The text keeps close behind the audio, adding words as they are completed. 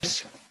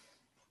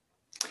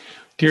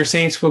Dear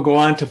Saints, we'll go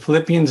on to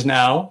Philippians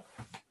now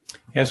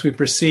as we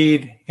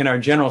proceed in our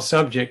general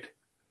subject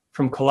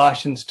from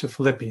Colossians to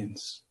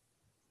Philippians.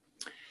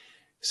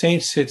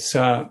 Saints, it's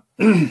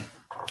an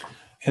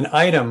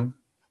item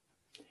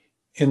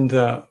in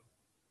the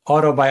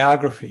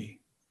autobiography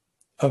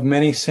of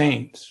many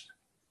saints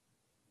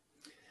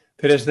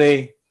that as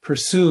they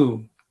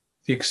pursue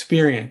the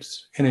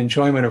experience and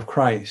enjoyment of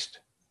Christ,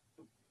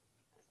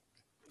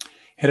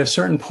 at a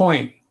certain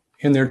point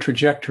in their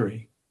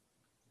trajectory,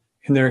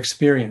 in their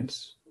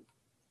experience,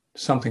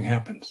 something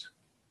happens.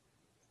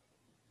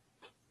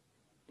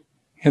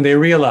 And they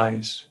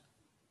realize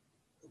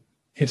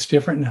it's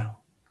different now.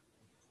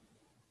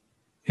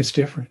 It's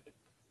different.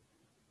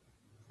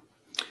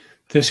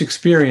 This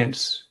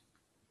experience,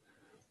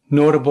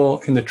 notable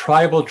in the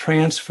tribal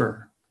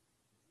transfer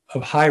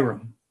of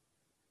Hiram,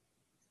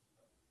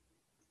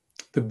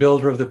 the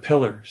builder of the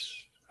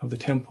pillars of the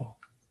temple,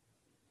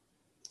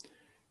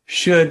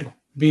 should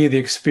be the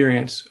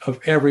experience of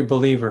every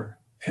believer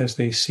as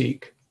they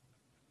seek.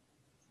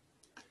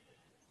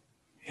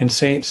 And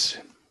saints,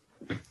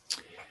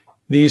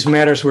 these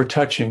matters we're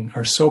touching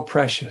are so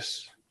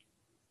precious,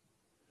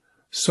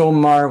 so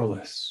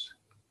marvelous,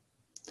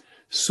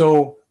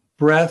 so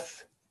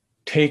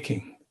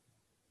breathtaking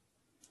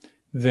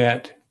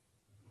that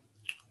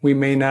we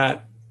may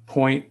not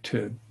point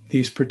to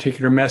these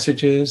particular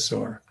messages,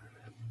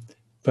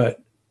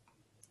 but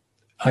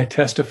I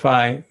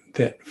testify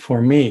that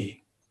for me,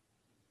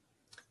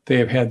 they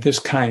have had this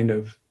kind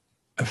of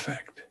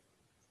effect.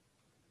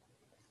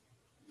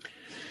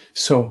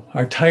 So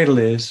our title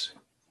is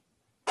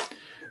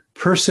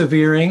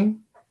Persevering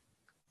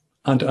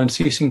unto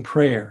Unceasing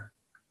Prayer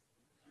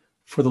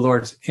for the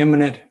Lord's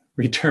Imminent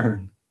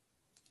Return,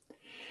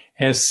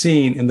 as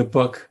seen in the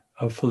book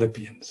of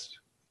Philippians.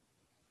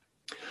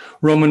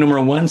 Roman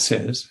numeral 1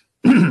 says,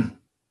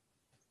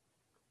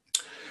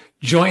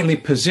 jointly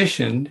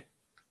positioned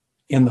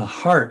in the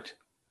heart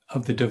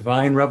of the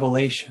divine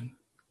revelation,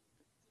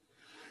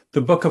 the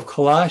book of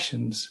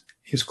Colossians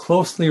is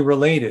closely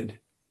related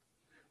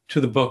to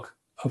the book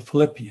of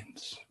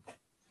Philippians.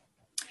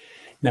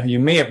 Now, you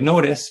may have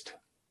noticed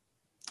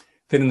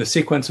that in the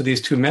sequence of these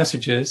two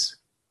messages,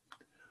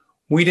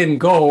 we didn't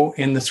go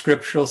in the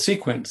scriptural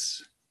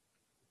sequence,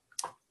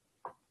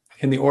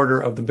 in the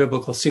order of the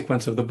biblical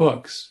sequence of the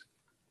books.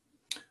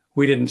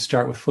 We didn't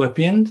start with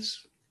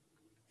Philippians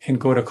and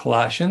go to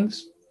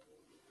Colossians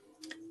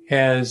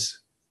as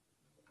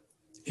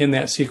in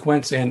that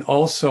sequence, and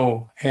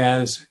also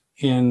as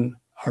in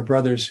our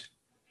brother's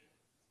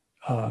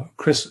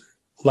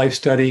life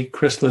study,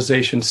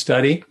 crystallization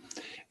study,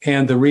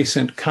 and the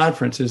recent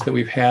conferences that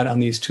we've had on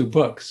these two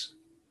books.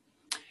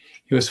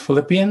 It was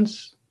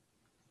Philippians,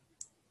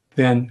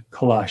 then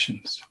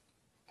Colossians.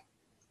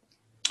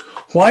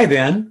 Why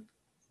then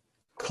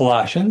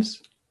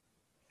Colossians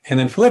and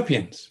then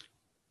Philippians?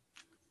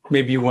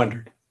 Maybe you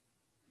wondered.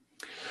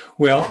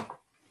 Well,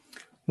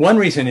 one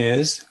reason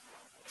is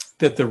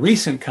that the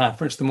recent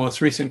conference, the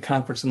most recent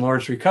conference in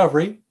Lord's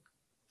Recovery,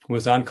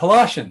 was on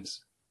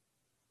Colossians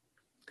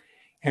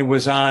and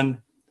was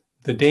on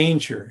the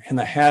danger and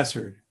the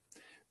hazard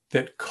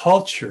that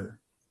culture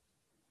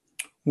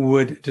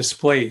would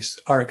displace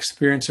our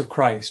experience of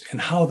Christ,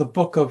 and how the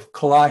book of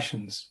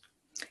Colossians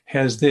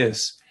has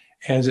this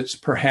as its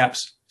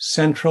perhaps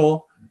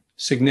central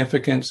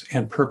significance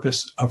and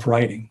purpose of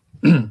writing.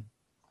 And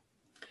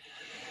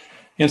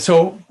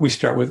so we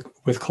start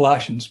with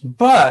Colossians.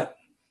 But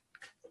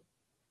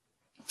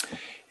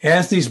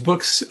as these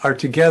books are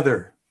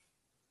together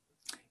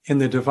in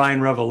the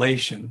divine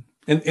revelation,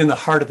 in the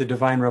heart of the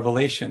divine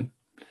revelation,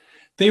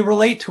 they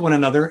relate to one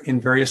another in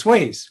various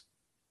ways,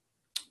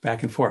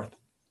 back and forth.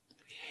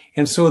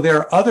 And so there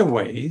are other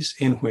ways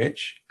in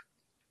which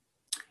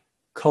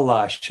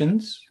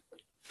Colossians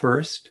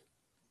first,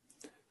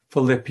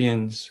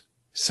 Philippians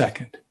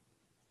second.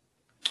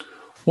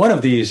 One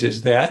of these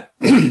is that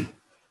the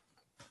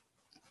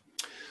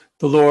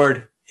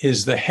Lord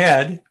is the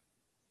head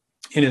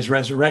in his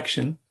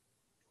resurrection.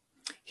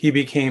 He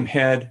became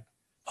head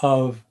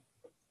of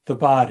the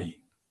body.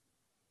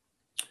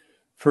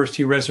 First,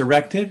 he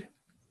resurrected.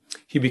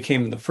 He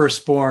became the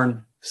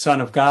firstborn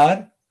Son of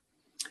God.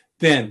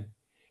 Then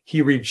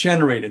he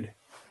regenerated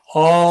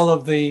all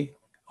of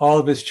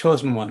his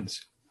chosen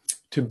ones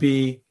to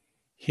be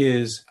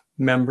his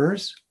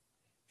members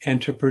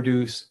and to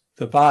produce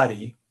the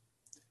body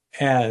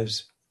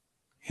as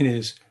in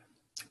his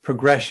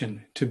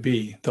progression to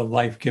be the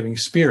life-giving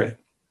spirit.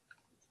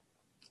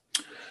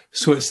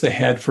 So it's the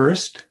head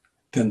first,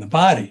 then the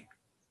body.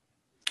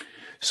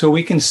 So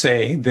we can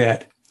say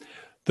that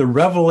the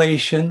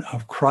revelation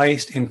of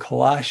Christ in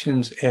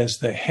Colossians as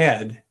the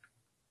head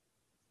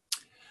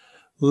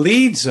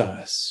leads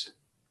us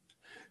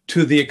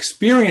to the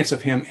experience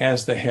of him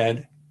as the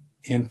head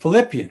in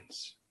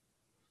Philippians.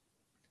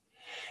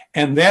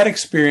 And that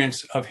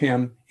experience of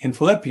him in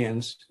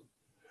Philippians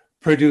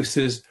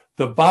produces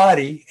the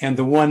body and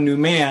the one new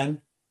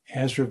man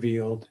as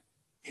revealed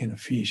in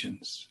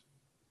Ephesians.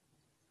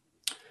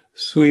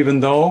 So even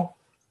though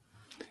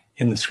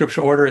In the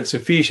scripture order, it's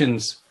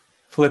Ephesians,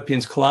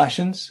 Philippians,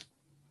 Colossians.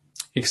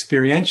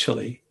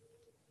 Experientially,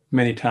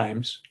 many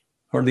times,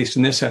 or at least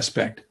in this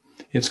aspect,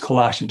 it's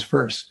Colossians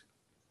first,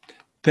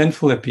 then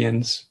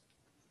Philippians,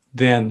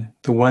 then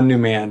the one new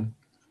man,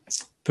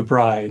 the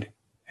bride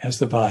as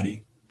the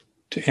body,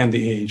 to end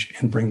the age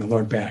and bring the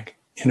Lord back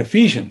in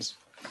Ephesians.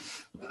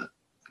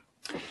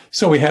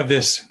 So we have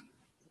this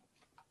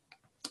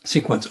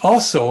sequence.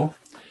 Also,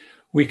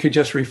 we could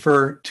just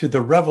refer to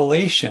the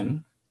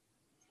revelation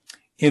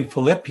in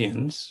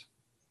Philippians.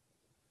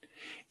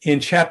 In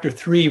chapter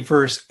 3,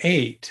 verse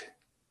 8,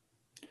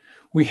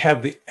 we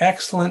have the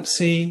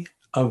excellency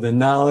of the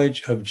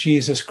knowledge of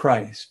Jesus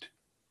Christ.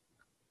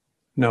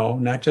 No,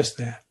 not just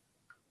that.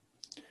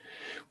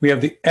 We have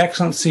the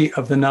excellency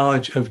of the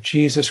knowledge of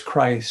Jesus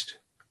Christ,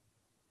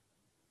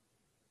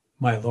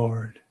 my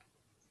Lord.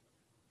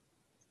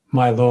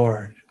 My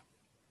Lord.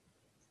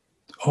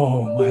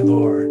 Oh, my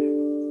Lord.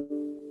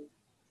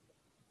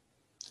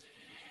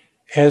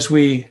 As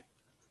we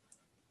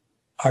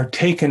are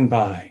taken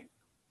by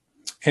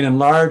an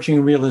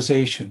enlarging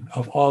realization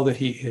of all that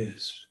he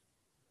is,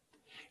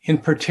 in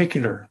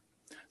particular,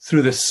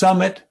 through the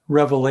summit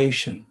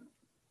revelation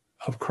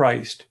of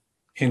Christ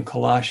in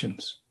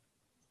Colossians,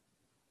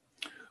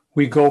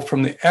 we go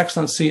from the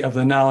excellency of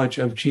the knowledge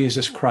of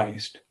Jesus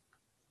Christ,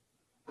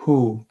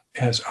 who,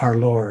 as our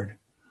Lord,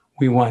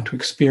 we want to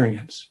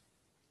experience,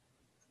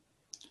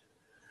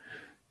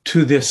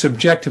 to the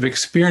subjective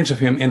experience of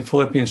him in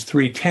Philippians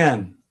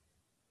 3:10.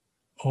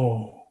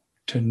 Oh,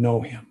 to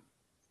know him.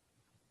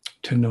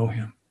 To know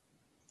him.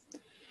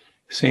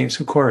 Saints,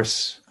 of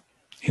course,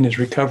 in his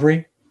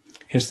recovery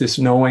is this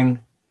knowing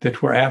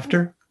that we're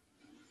after.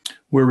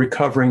 We're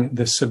recovering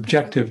the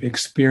subjective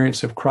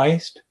experience of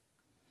Christ.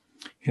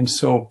 And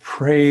so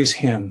praise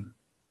him.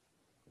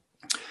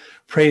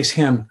 Praise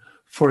him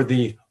for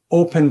the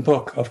open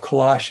book of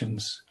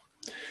Colossians,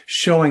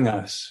 showing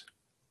us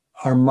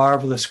our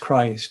marvelous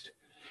Christ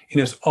in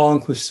his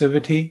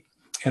all-inclusivity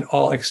and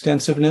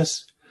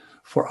all-extensiveness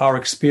for our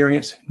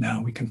experience.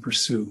 Now we can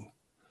pursue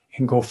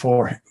and go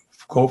for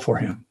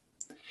him.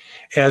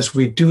 As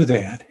we do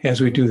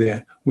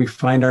that, we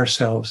find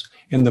ourselves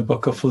in the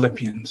book of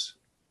Philippians,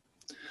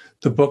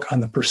 the book on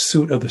the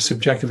pursuit of the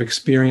subjective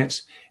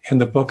experience, and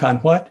the book on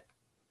what?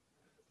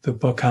 The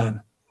book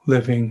on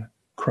living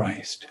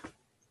Christ.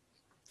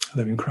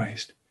 Living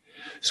Christ.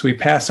 So we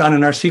pass on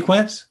in our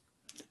sequence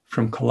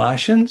from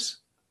Colossians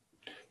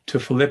to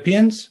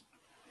Philippians,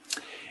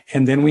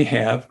 and then we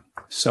have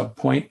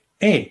subpoint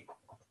A.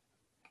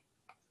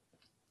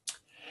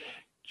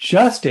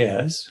 Just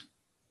as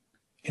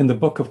in the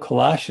book of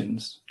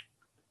Colossians,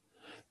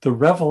 the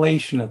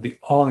revelation of the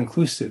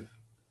all-inclusive,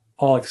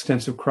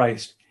 all-extensive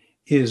Christ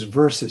is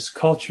versus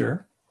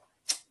culture,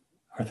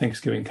 our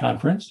Thanksgiving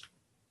conference,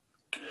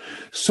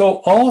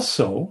 so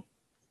also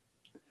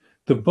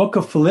the book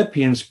of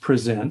Philippians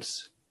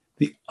presents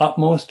the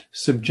utmost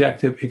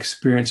subjective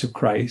experience of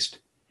Christ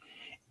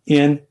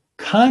in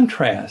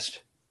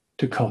contrast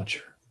to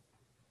culture.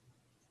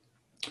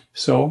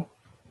 So,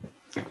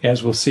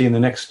 as we'll see in the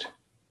next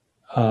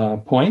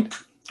point,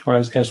 or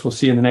as we'll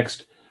see in the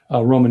next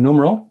Roman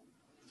numeral,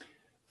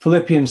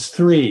 Philippians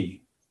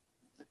 3,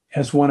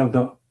 as one of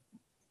the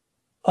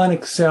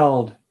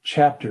unexcelled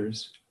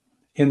chapters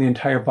in the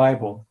entire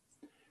Bible,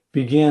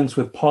 begins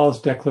with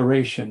Paul's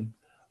declaration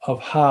of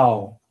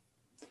how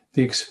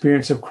the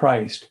experience of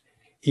Christ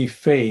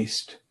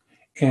effaced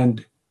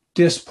and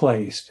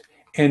displaced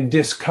and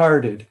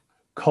discarded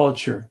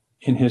culture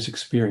in his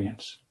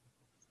experience.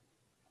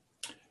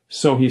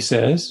 So he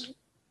says,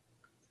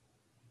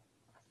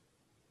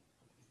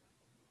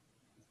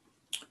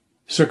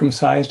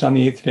 circumcised on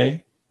the 8th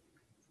day,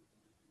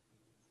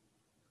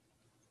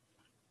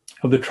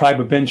 of the tribe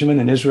of Benjamin,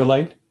 an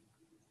Israelite,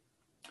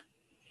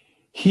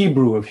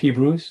 Hebrew of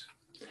Hebrews.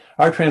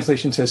 Our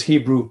translation says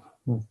Hebrew,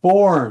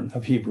 born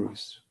of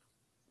Hebrews.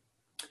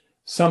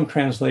 Some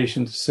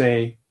translations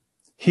say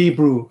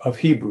Hebrew of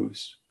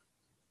Hebrews.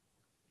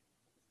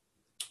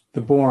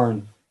 The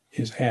born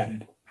is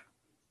added.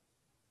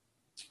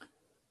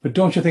 But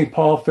don't you think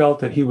Paul felt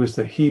that he was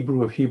the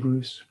Hebrew of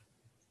Hebrews?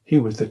 He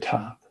was the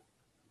top.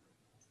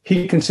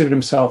 He considered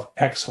himself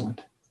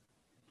excellent.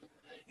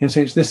 And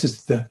saints, this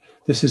is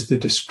the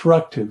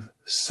destructive,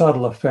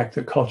 subtle effect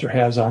that culture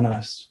has on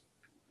us.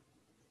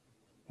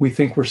 We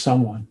think we're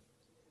someone.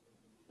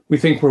 We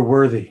think we're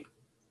worthy.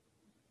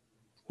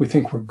 We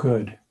think we're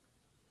good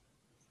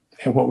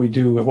at what we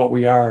do, at what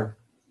we are,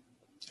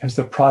 as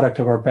the product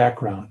of our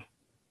background.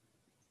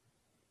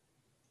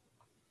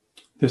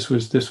 This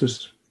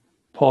was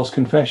Paul's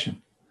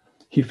confession.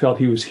 He felt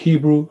he was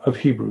Hebrew of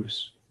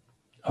Hebrews,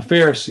 a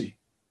Pharisee,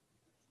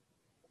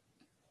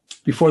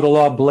 before the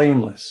law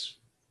blameless.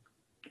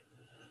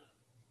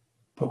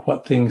 But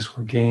what things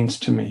were gains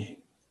to me,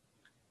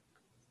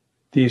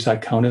 these I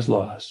count as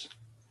loss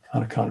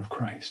on account of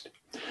Christ.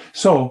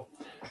 So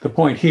the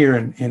point here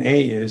in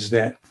A is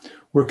that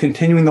we're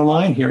continuing the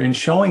line here in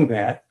showing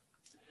that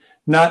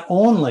not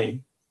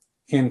only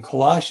in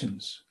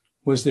Colossians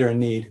was there a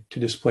need to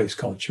displace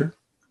culture,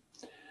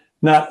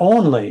 Not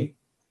only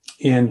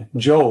in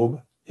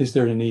Job is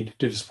there a need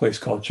to displace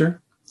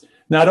culture,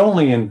 not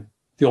only in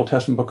the Old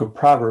Testament book of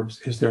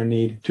Proverbs is there a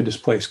need to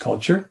displace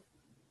culture,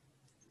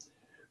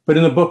 but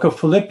in the book of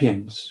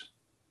Philippians,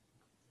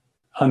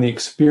 on the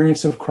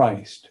experience of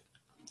Christ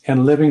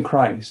and living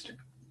Christ,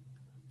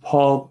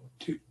 Paul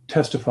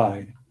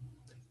testified,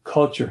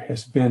 culture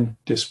has been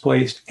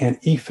displaced and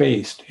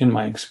effaced in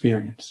my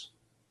experience.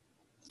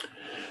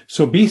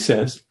 So B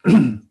says,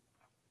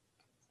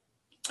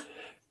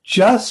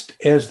 just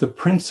as the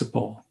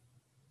principle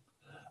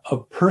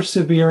of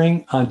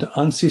persevering unto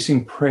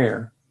unceasing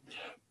prayer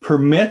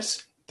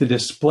permits the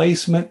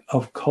displacement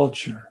of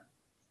culture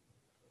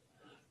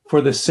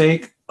for the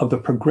sake of the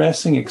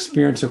progressing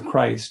experience of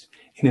Christ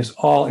in his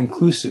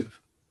all-inclusive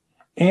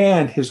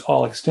and his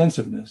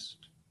all-extensiveness,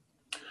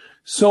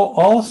 so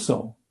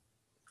also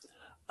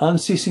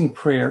unceasing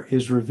prayer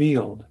is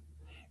revealed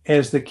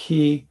as the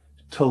key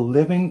to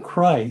living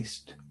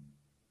Christ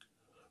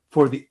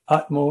for the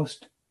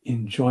utmost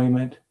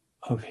enjoyment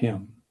of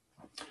him.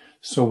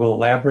 So we'll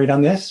elaborate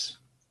on this,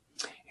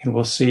 and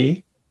we'll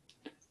see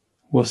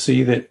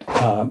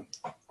that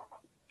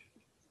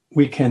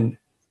we can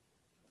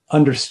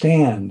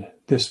understand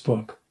this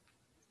book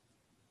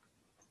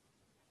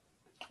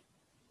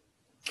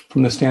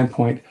from the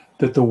standpoint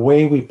that the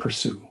way we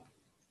pursue,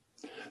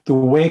 the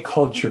way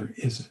culture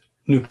is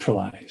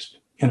neutralized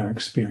in our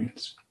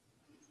experience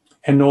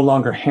and no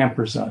longer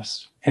hampers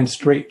us and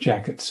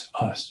straitjackets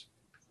us,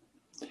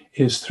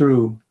 is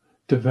through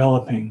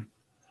developing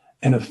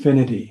an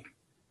affinity,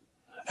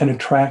 an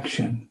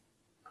attraction,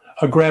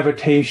 a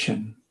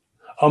gravitation,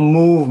 a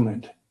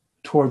movement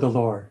toward the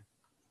Lord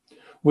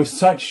with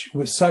such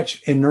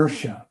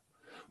inertia,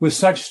 with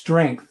such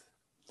strength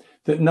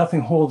that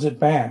nothing holds it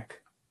back.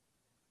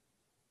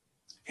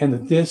 And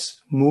that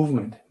this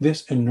movement,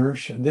 this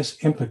inertia, this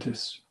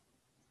impetus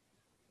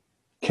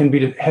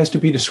has to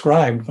be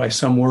described by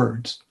some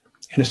words,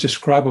 and it's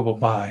describable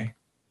by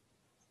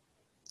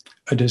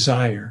a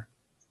desire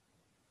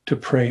to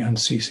pray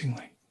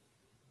unceasingly.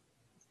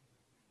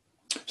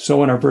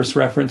 So in our verse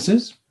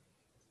references,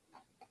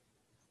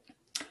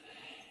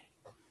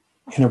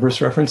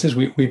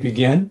 we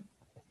begin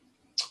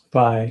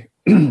by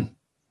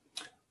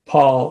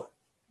Paul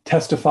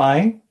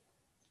testifying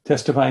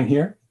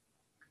here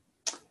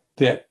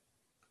that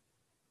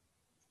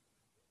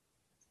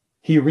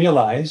he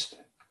realized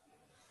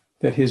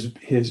that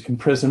his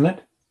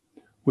imprisonment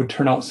would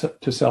turn out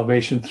to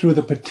salvation through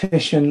the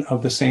petition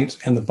of the saints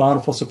and the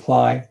bountiful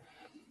supply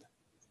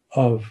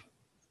of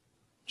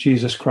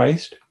Jesus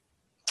Christ,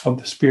 of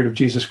the Spirit of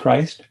Jesus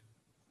Christ,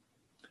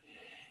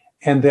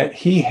 and that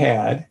he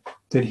had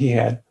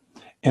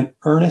an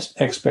earnest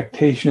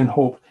expectation and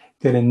hope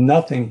that in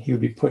nothing he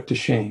would be put to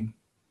shame.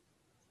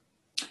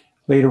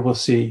 Later we'll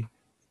see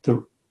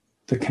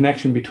the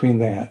connection between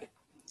that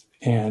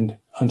and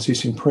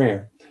unceasing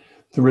prayer.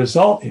 The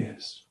result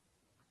is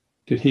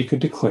that he could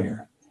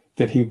declare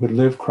that he would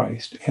live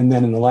Christ. And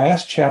then in the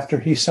last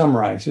chapter, he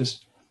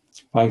summarizes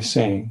by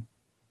saying,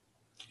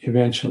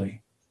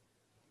 eventually,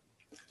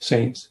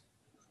 saints,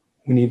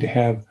 we need to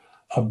have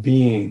a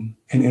being,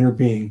 an inner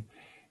being,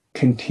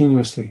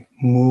 continuously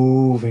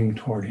moving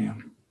toward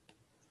him,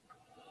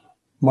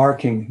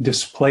 marking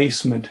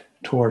displacement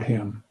toward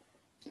him,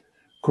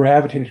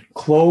 gravitating,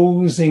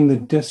 closing the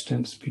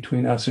distance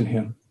between us and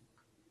him.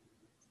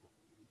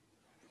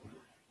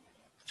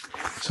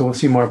 So we'll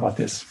see more about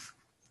this.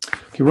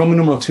 Okay, Roman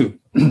numeral 2.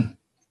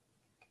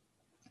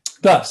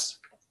 Thus,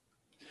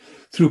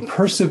 through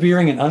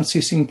persevering and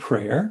unceasing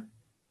prayer,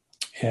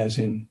 as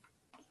in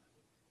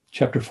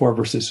chapter 4,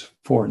 verses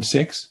 4 and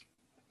 6,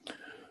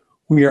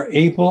 we are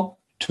able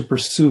to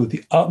pursue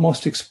the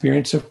utmost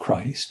experience of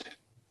Christ,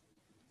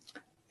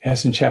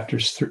 as in chapter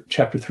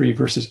 3,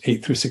 verses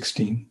 8 through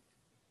 16,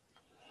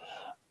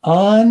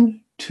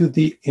 on to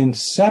the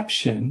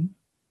inception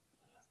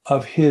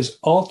of his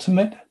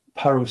ultimate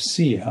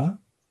parousia,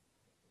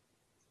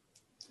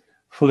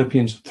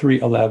 Philippians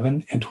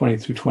 3:11 and 20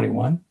 through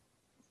 21,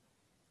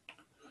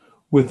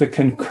 with the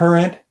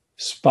concurrent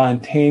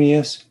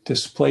spontaneous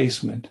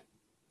displacement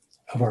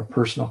of our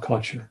personal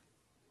culture.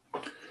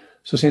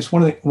 So since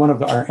one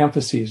of our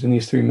emphases in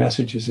these three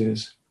messages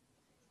is,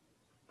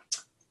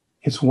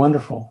 it's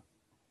wonderful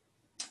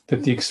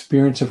that the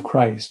experience of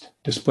Christ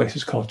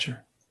displaces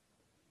culture.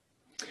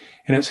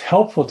 And it's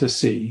helpful to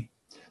see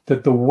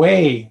that the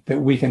way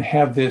that we can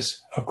have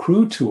this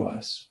accrue to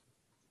us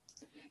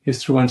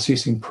is through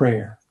unceasing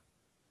prayer.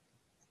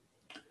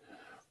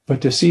 But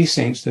to see,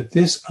 saints, that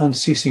this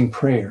unceasing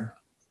prayer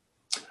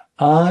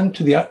on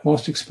to the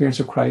utmost experience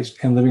of Christ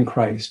and living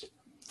Christ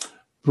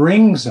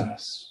brings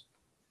us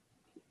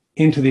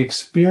into the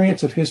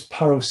experience of his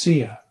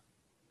parousia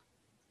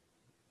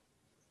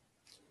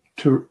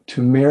to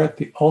merit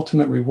the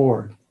ultimate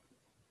reward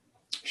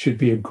should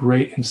be a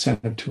great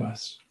incentive to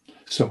us.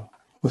 So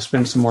we'll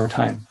spend some more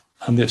time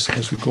on this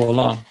as we go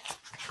along.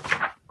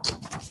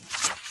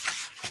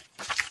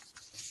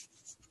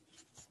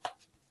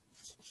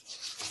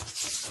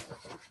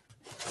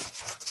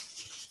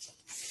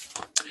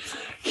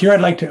 Here I'd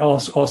like to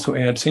also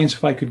add, Saints,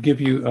 if I could give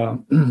you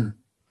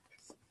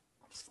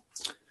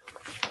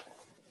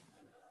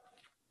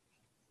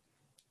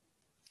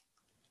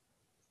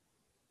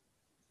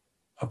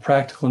a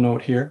practical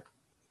note here.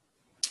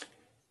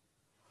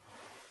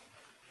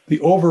 The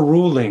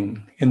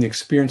overruling in the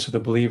experience of the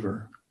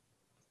believer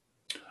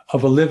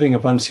of a living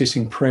of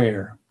unceasing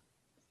prayer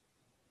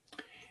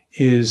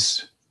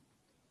is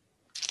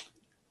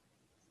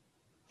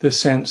the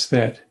sense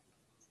that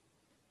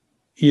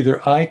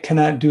either I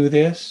cannot do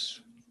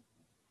this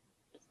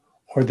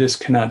or this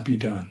cannot be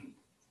done.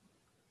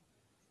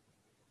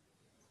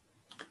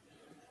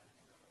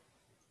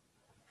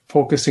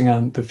 Focusing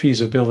on the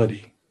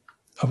feasibility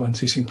of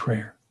unceasing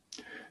prayer.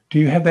 Do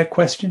you have that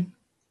question?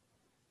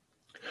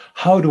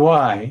 How do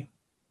I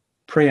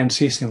pray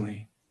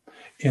unceasingly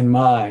in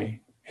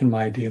my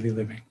daily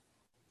living?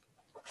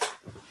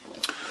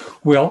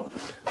 Well,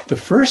 the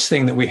first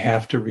thing that we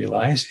have to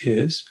realize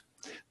is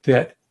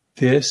that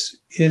this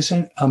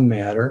isn't a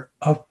matter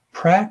of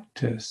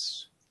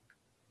practice.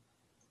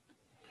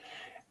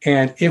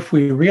 And if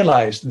we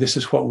realize this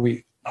is what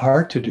we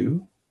are to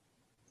do,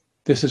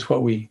 this is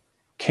what we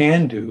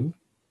can do,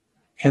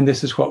 and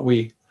this is what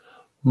we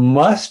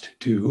must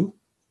do,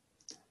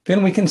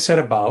 then we can set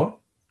about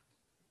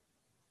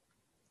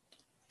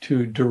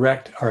to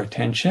direct our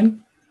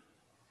attention,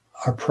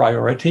 our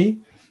priority,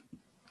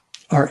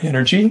 our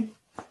energy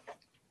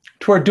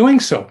toward doing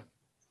so.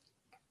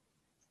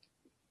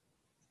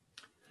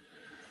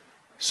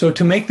 So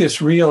to make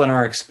this real in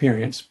our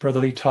experience,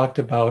 Brother Lee talked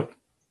about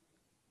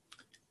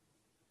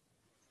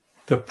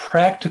the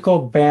practical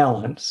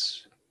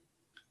balance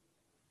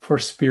for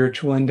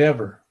spiritual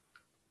endeavor.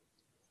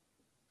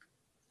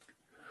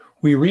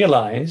 We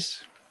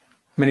realize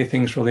many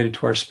things related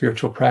to our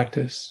spiritual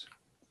practice.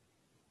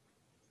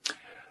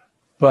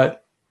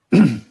 But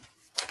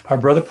our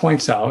brother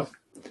points out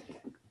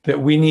that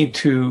we need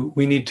to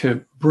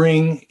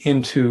bring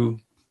into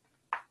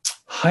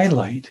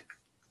highlight,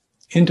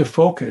 into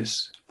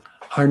focus,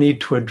 our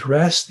need to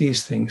address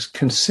these things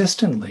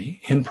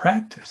consistently in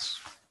practice.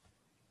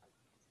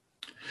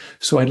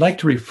 So I'd like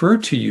to refer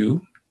to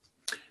you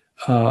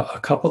a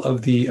couple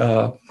of the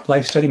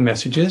life study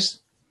messages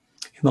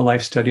in the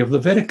life study of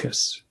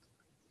Leviticus.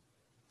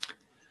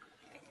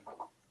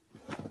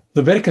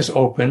 Leviticus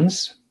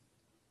opens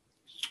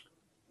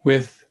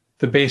with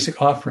the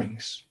basic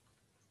offerings,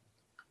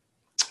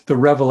 the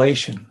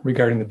revelation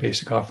regarding the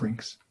basic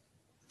offerings.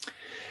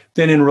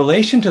 Then in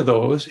relation to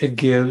those, it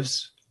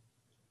gives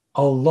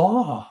a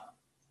law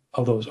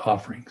of those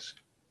offerings.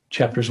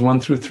 Chapters 1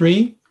 through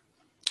 3,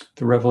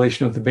 the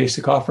revelation of the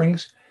basic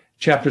offerings.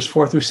 Chapters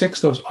 4 through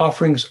 6, those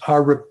offerings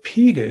are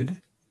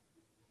repeated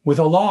with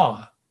a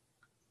law.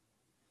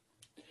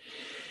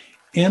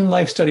 In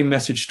Life Study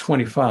Message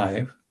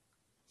 25,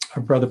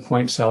 our brother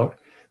points out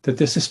that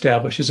this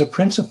establishes a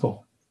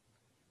principle.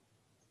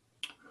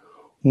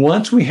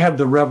 Once we have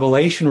the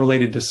revelation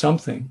related to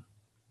something,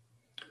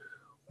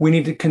 we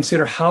need to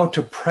consider how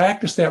to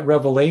practice that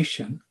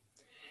revelation,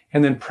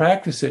 and then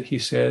practice it, he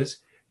says,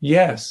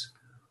 yes,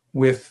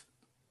 with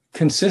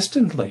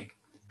consistency,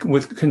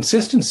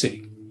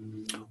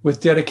 with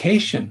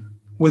dedication,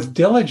 with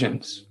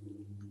diligence.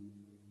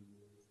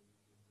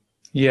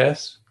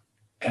 Yes,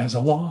 as a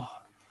law.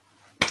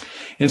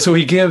 And so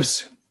he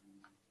gives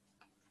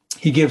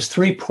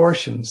three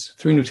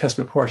New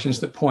Testament portions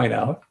that point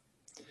out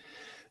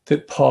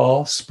that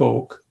Paul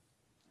spoke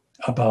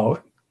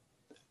about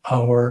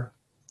our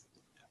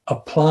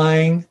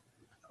applying,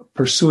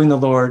 pursuing the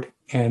Lord,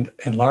 and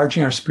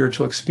enlarging our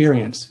spiritual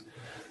experience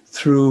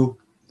through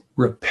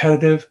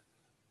repetitive,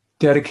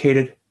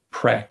 dedicated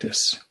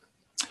practice.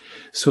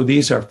 So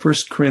these are 1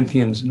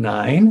 Corinthians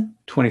 9,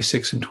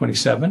 26 and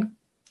 27,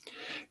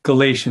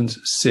 Galatians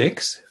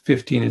 6,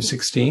 15 and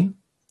 16,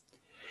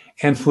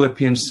 and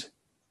Philippians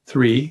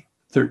 3,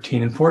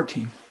 13 and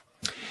 14.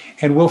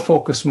 And we'll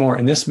focus more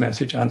in this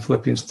message on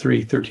Philippians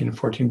 3, 13 and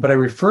 14. But I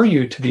refer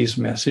you to these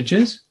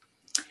messages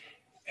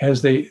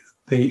as they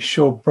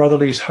show Brother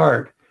Lee's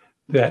heart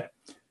that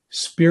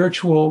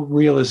spiritual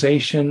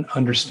realization,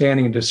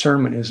 understanding, and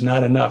discernment is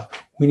not enough.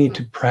 We need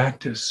to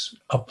practice,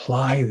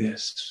 apply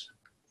this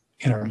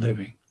in our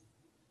living.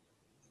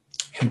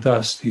 And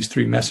thus, these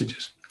three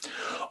messages.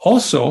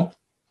 Also,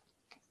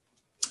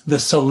 the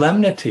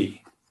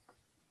solemnity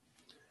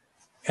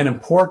and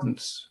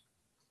importance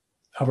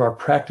of our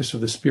practice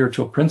of the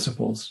spiritual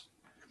principles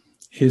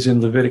is in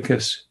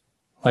Leviticus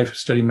Life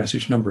Study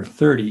Message number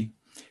 30,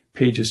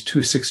 pages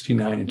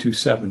 269 and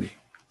 270.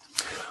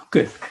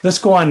 Good. Let's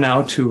go on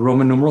now to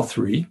Roman numeral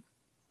 3.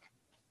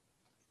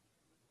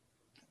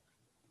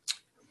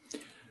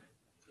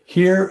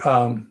 Here,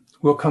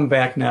 we'll come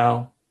back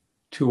now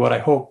to what I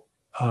hope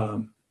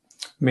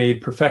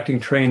made Perfecting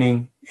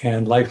Training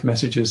and Life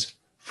Messages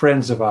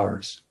friends of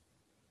ours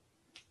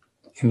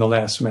in the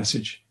last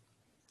message.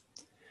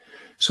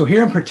 So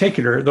here in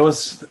particular,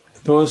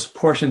 those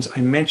portions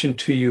I mentioned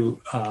to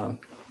you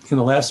in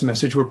the last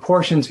message were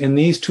portions in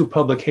these two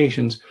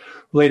publications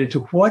related to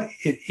what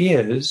it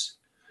is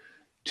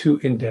to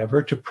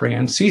endeavor to pray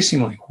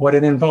unceasingly, what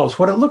it involves,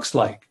 what it looks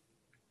like.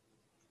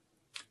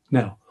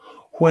 Now,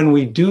 when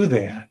we do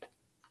that,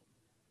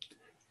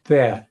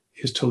 that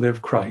is to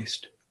live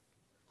Christ,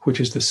 which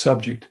is the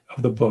subject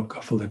of the book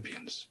of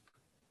Philippians,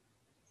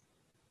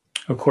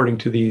 according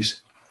to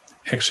these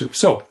excerpts.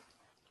 So,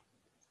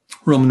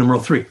 Roman numeral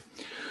 3.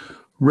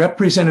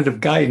 Representative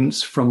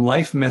guidance from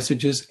life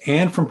messages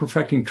and from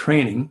perfecting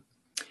training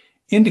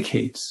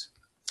indicates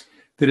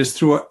that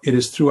it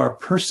is through our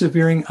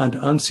persevering unto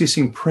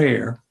unceasing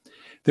prayer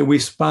that we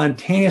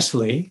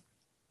spontaneously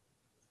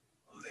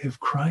live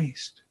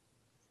Christ.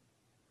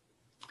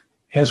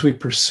 As we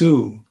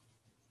pursue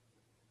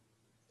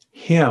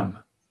Him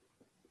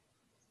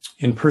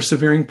in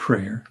persevering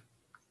prayer,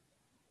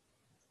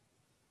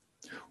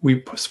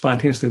 we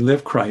spontaneously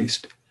live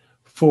Christ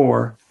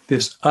for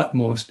this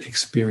utmost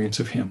experience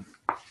of Him.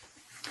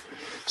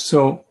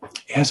 So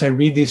as I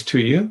read these to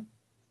you,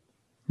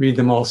 read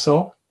them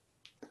also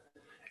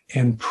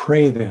and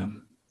pray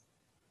them.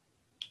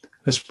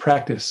 Let's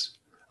practice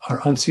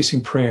our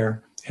unceasing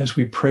prayer as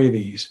we pray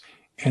these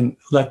and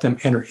let them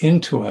enter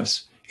into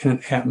us in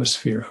an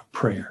atmosphere of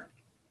prayer.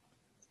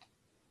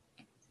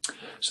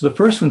 So the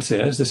first one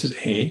says, this is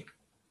A,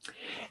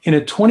 in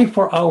a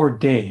 24-hour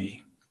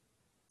day,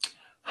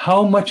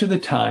 how much of the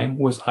time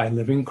was I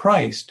living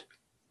Christ?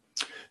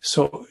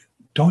 So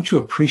don't you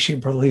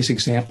appreciate Brother Lee's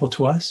example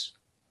to us?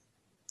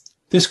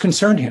 This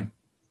concerned him.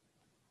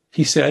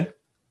 He said,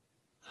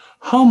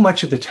 how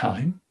much of the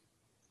time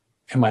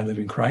am I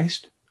living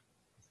Christ?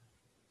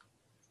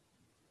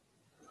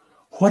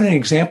 What an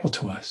example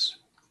to us.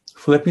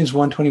 Philippians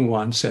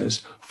 1:21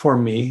 says, for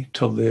me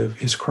to live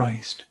is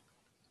Christ.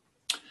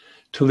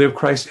 To live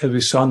Christ, as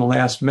we saw in the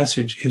last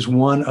message, is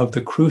one of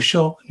the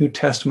crucial New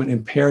Testament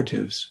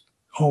imperatives.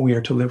 Oh, we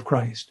are to live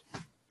Christ.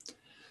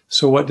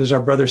 So what does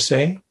our brother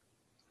say?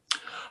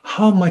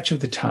 How much of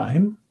the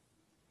time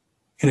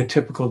in a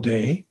typical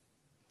day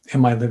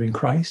am I living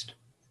Christ?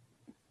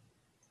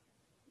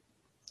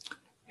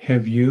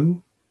 Have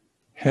you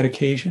had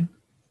occasion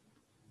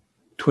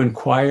to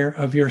inquire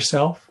of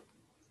yourself?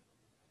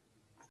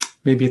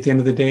 Maybe at the end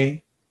of the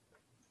day,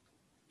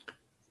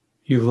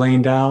 you've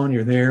lain down,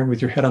 you're there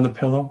with your head on the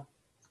pillow.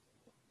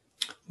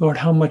 Lord,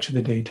 how much of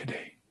the day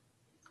today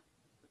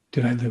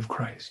did I live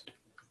Christ?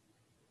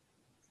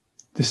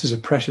 This is a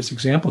precious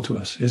example to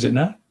us, is it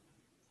not?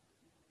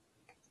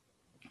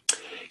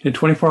 In a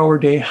 24-hour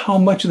day, how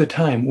much of the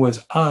time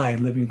was I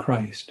living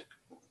Christ?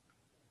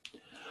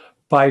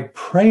 By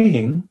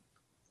praying,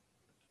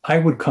 I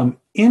would come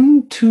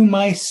into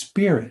my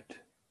spirit,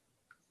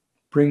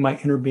 bring my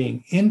inner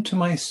being into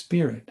my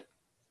spirit,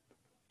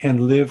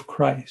 and live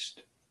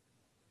Christ.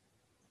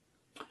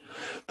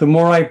 The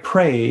more I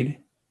prayed,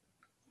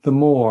 the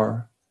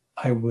more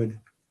I would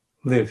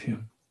live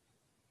Him.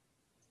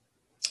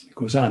 It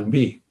goes on,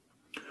 B.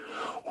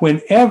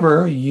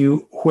 Wherever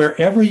you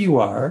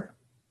are,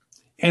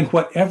 and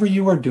whatever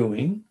you are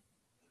doing,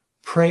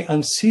 pray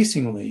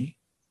unceasingly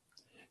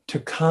to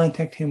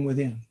contact Him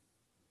within.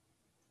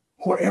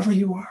 Wherever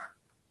you are,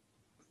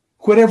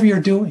 whatever you're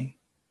doing,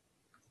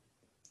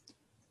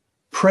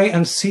 pray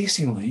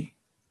unceasingly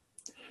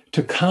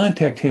to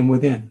contact Him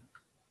within.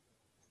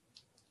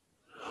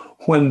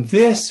 When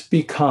this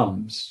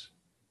becomes,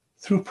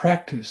 through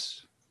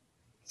practice,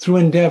 through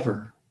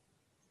endeavor,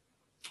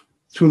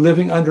 through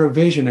living under a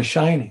vision, a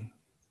shining,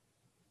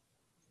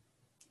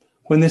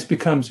 when this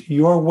becomes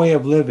your way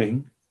of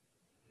living,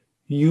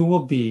 you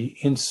will be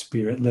in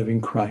spirit living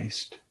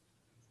Christ.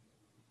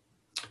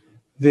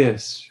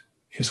 This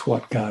is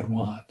what God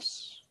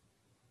wants.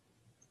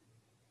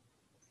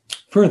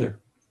 Further,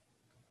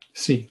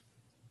 C.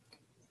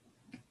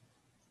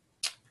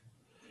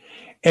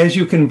 As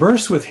you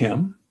converse with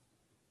Him,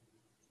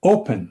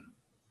 open,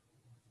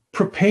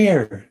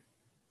 prepared,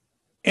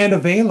 and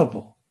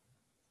available,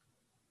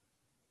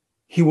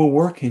 He will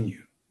work in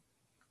you.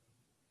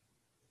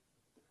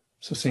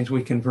 So, saints,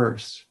 we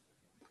converse,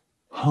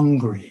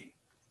 hungry,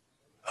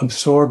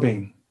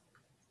 absorbing,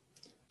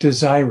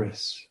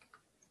 desirous,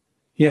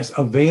 yes,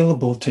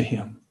 available to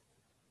Him.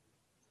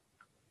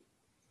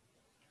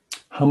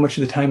 How much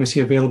of the time is He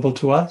available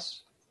to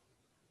us?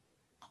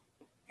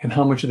 And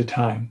how much of the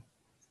time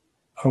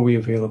are we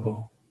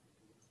available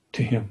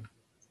to Him?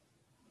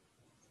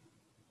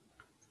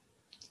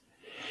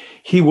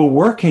 He will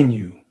work in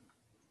you,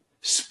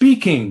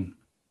 speaking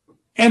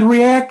and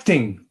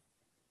reacting.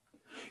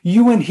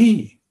 You and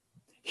He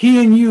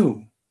and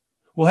you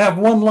will have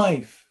one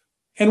life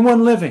and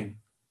one living.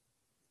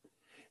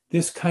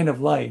 This kind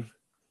of life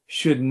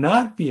should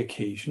not be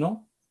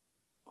occasional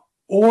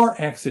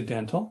or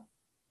accidental.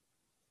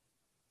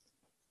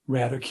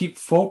 Rather, keep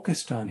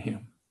focused on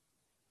Him,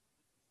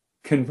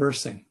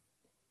 conversing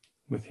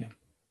with Him.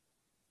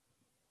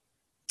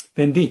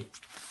 Then D.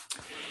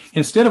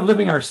 Instead of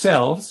living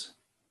ourselves,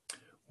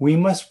 we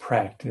must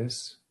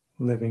practice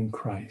living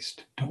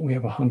Christ. Don't we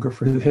have a hunger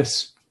for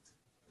this?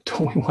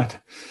 Don't we want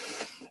to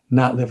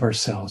not live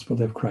ourselves, but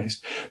live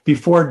Christ?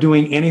 Before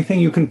doing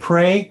anything, you can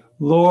pray,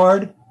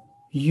 Lord,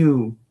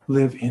 you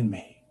live in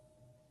me.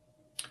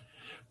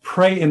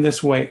 pray in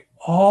this way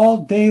all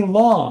day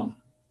long,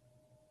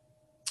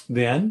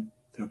 then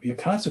there'll be a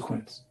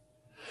consequence.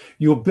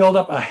 You'll build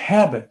up a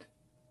habit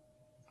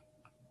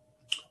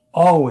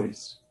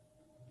always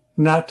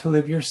not to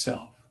live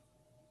yourself,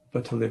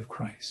 but to live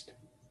Christ.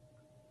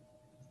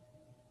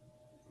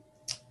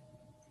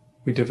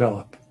 We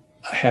develop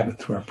a habit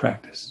through our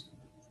practice.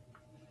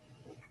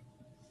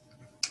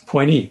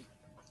 Point E.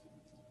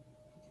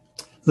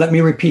 Let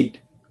me repeat.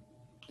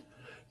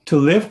 To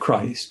live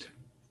Christ,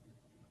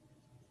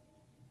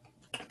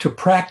 to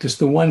practice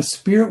the one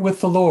Spirit with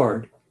the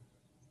Lord,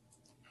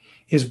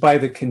 is by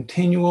the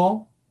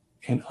continual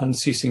and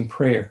unceasing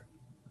prayer.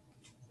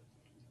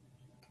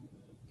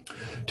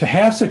 To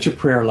have such a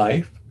prayer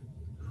life,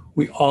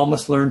 we all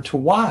must learn to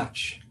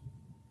watch.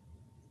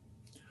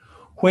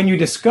 When you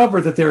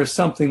discover that there is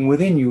something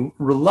within you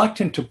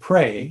reluctant to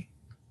pray,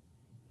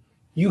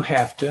 you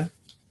have to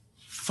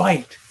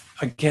fight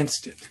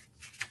against it.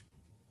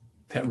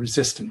 That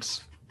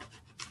resistance,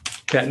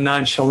 that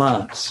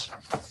nonchalance,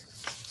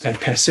 that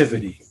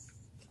passivity.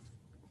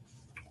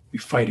 We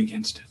fight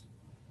against it.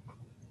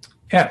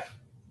 F.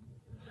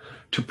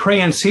 To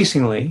pray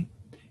unceasingly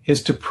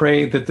is to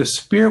pray that the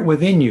Spirit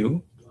within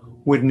you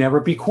would never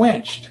be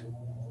quenched.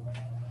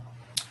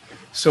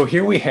 So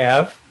here we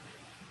have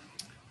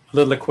a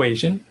little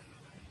equation.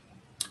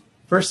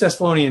 1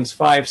 Thessalonians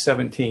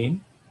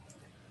 5:17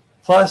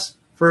 plus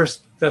 1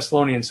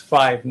 Thessalonians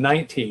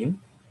 5:19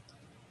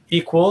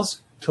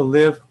 equals to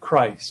live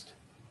Christ.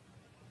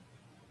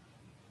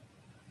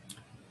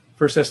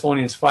 1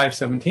 Thessalonians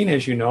 5:17,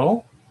 as you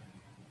know,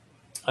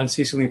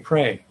 unceasingly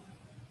pray.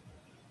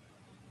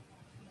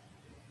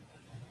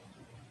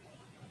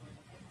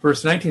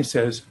 Verse 19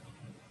 says,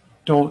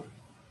 don't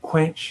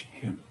quench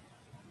him.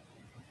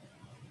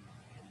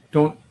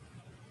 Don't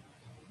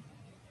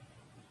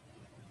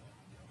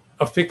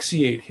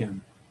asphyxiate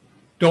him.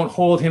 Don't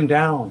hold him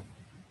down.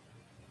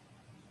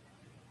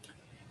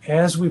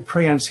 As we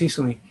pray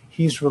unceasingly,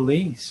 he's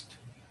released.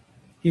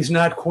 He's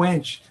not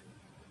quenched.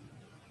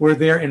 We're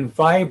there in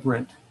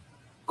vibrant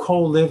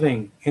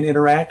co-living and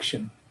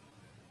interaction.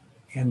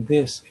 And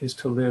this is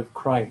to live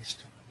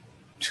Christ,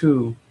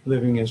 two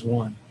living as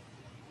one.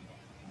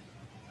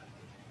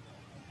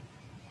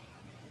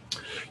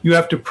 You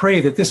have to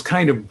pray that this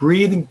kind of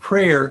breathing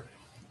prayer,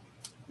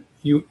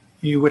 you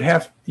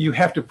have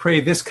to pray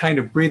this kind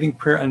of breathing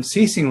prayer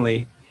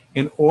unceasingly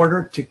in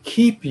order to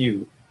keep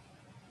you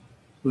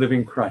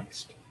living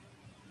Christ.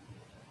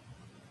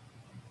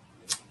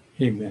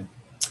 Amen.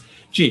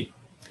 G.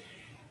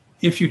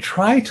 If you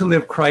try to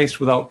live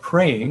Christ without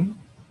praying,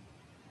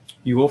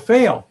 you will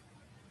fail.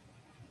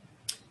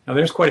 Now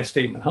there's quite a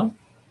statement, huh?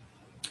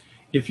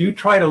 If you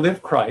try to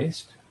live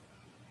Christ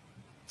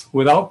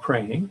without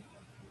praying,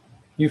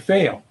 you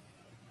fail.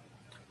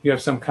 You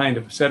have some kind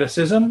of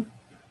asceticism,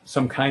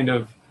 some kind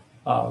of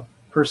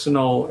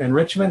personal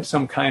enrichment,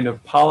 some kind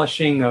of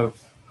polishing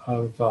of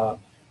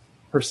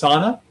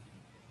persona,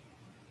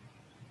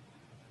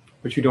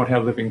 but you don't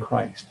have living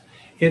Christ.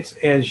 It's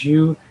as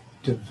you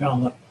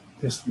develop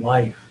this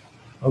life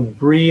of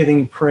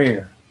breathing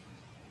prayer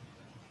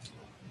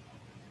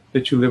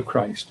that you live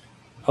Christ.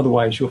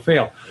 Otherwise, you'll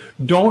fail.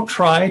 Don't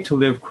try to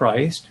live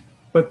Christ,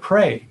 but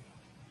pray.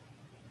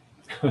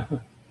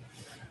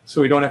 So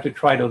we don't have to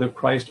try to live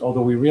Christ,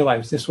 although we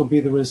realize this will be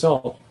the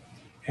result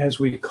as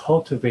we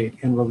cultivate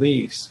and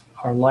release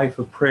our life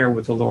of prayer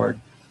with the Lord.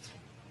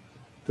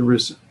 The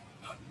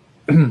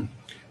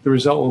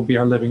result will be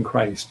our living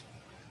Christ.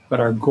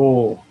 But our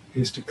goal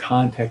is to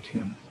contact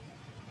him,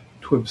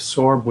 to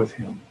absorb with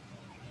him,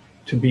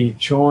 to be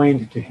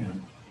joined to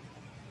him,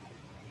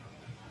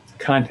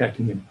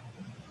 contacting him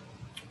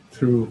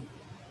through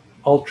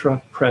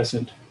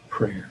ultra-present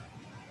prayer.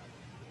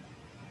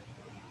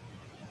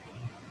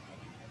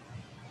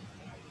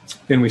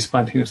 Then we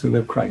spontaneously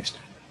live Christ.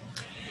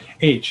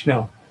 H.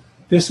 Now,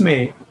 this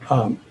may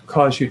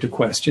cause you to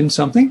question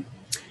something.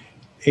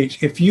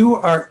 H. If you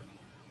are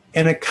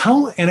an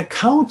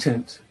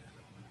accountant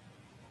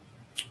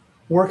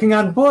working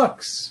on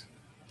books,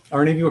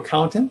 are any of you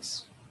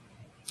accountants?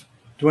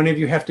 Do any of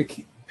you have to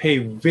pay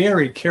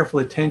very careful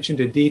attention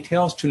to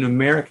details, to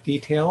numeric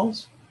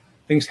details?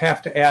 Things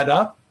have to add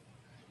up.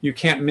 You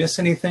can't miss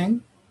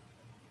anything.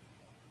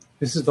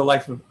 This is the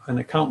life of an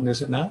accountant,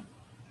 is it not?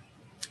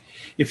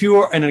 If you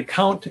are an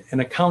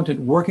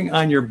accountant working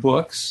on your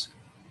books,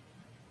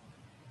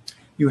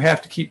 you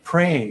have to keep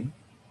praying.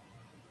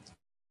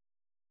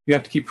 You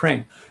have to keep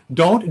praying.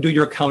 Don't do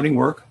your accounting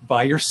work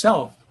by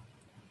yourself.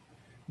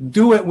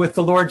 Do it with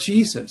the Lord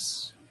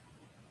Jesus.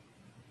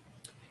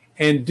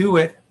 And do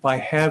it by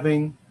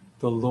having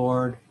the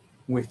Lord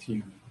with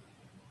you.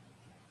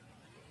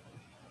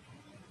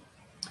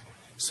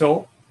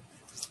 So,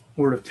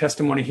 word of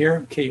testimony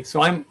here. Okay,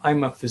 so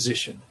I'm a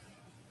physician.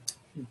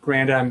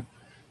 Granted, I'm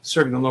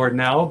serving the Lord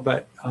now,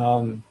 but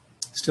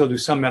still do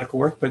some medical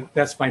work, but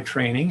that's my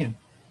training. And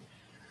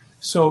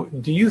so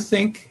do you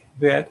think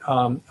that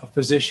a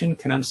physician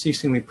can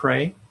unceasingly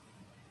pray?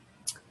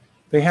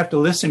 They have to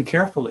listen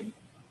carefully,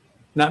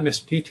 not miss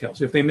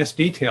details. If they miss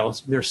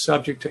details, they're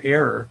subject to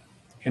error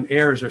and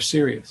errors are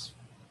serious.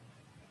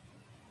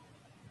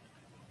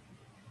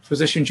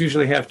 Physicians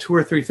usually have 2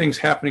 or 3 things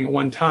happening at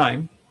one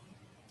time,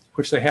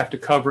 which they have to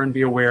cover and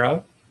be aware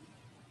of.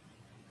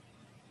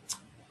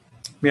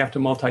 We have to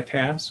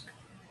multitask.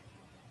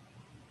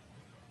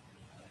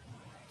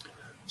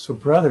 So,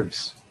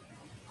 brothers,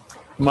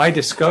 my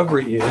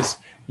discovery is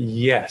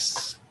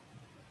yes,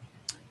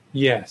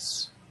 you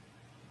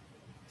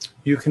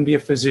can be a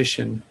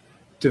physician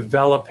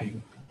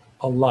developing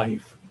a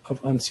life of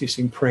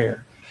unceasing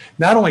prayer.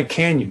 Not only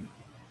can you,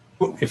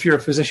 if you're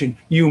a physician,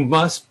 you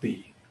must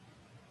be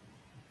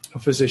a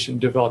physician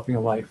developing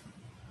a life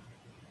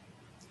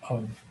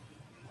of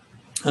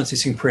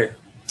unceasing prayer.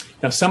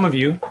 Now, some of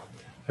you,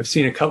 I've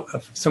seen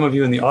some of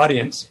you in the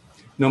audience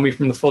know me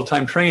from the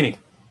full-time training.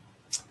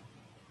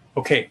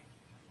 Okay,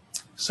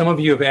 some of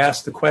you have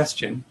asked the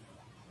question,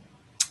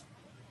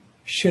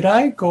 should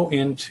I go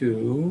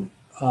into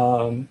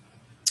health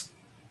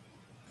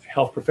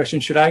profession?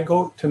 Should I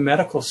go to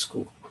medical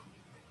school?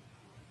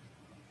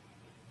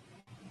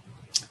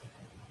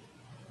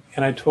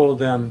 And I told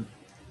them,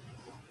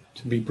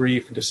 to be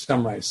brief and to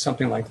summarize,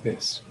 something like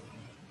this.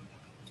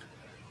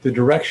 The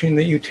direction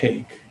that you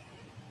take,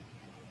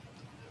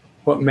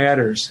 what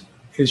matters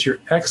is your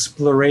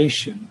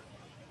exploration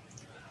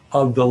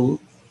of the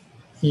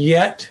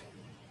yet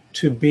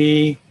to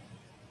be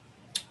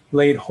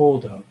laid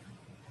hold of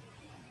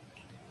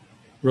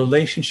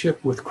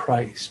relationship with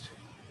Christ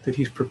that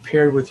he's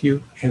prepared with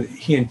you and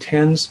he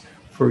intends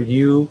for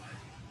you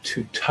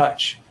to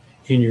touch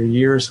in your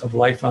years of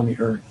life on the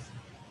earth.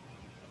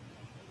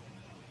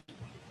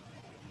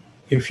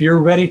 If you're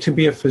ready to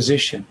be a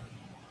physician,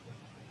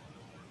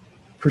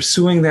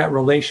 pursuing that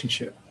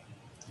relationship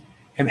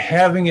and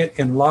having it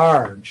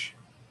enlarge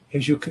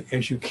as you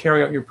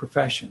carry out your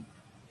profession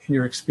and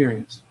your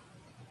experience,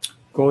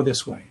 go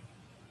this way.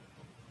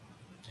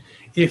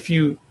 If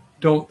you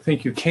don't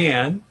think you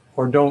can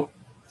or don't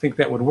think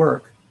that would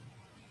work,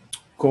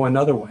 go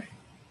another way.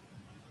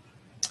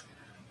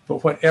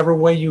 But whatever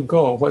way you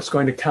go, what's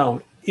going to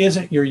count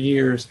isn't your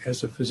years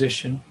as a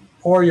physician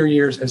or your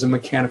years as a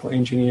mechanical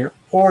engineer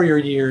or your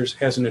years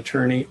as an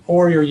attorney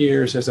or your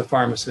years as a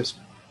pharmacist.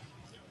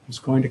 What's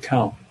going to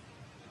count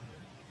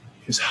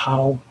is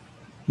how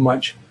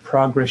much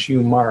progress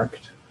you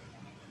marked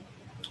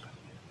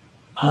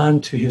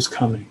onto his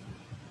coming,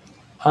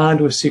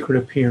 onto his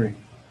secret appearing,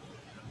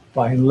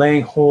 by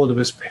laying hold of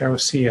his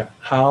parousia.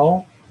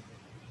 How?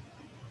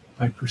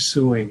 By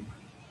pursuing,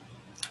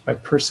 by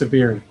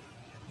persevering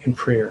in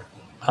prayer,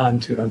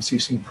 onto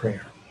unceasing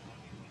prayer.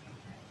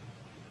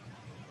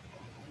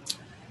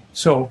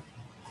 So,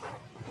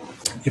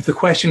 if the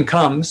question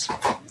comes,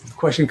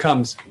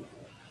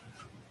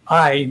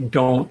 I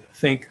don't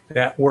think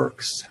that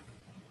works.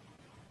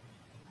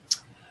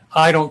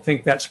 I don't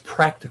think that's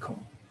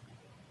practical.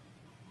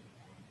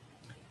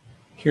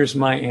 Here's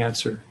my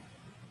answer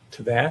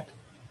to that.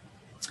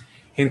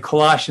 In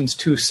Colossians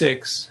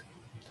 2:6,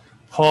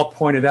 Paul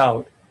pointed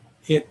out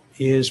it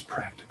is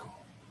practical.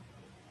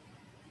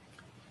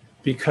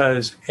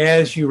 Because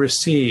as you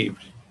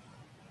received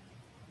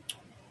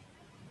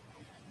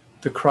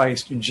the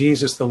Christ,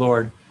 Jesus the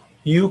Lord,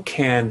 you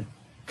can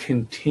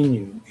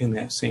continue in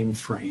that same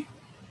frame.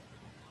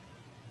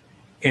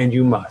 And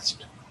you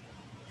must.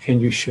 And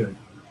you should.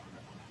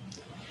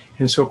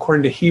 And so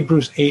according to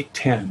Hebrews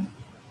 8:10,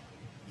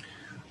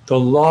 the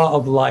law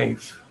of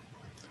life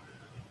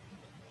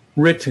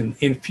written,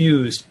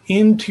 infused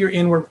into your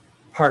inward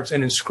parts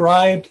and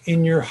inscribed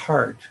in your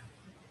heart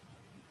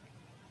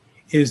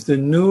is the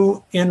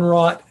new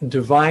inwrought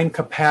divine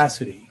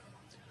capacity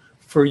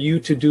for you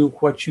to do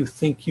what you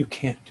think you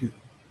can't do.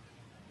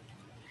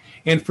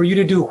 And for you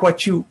to do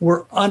what you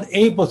were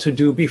unable to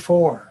do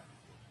before.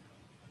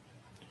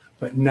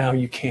 But now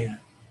you can.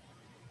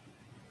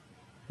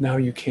 Now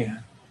you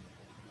can.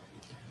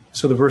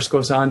 So the verse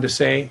goes on to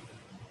say,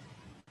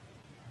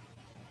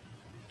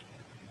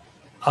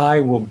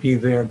 I will be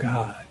their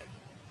God,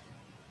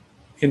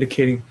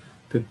 indicating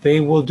that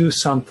they will do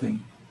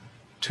something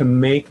to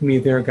make me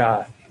their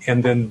God,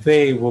 and then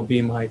they will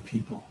be my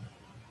people.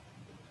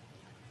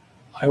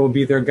 I will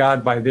be their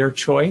God by their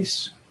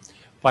choice,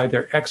 by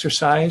their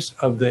exercise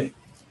of the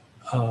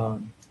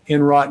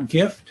inwrought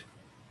gift,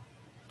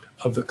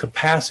 of the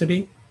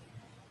capacity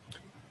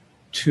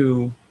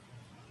to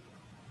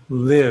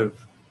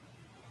live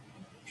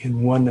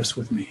in oneness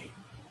with me,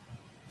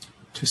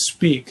 to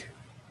speak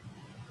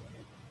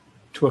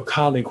to a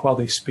colleague while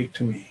they speak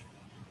to me,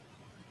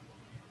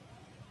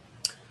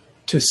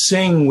 to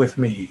sing with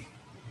me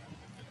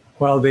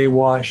while they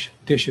wash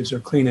dishes or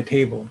clean a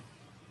table,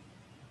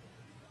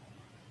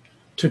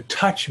 to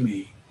touch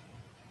me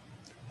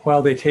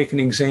while they take an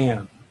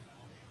exam,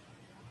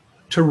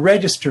 to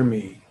register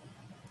me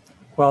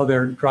while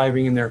they're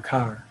driving in their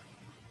car.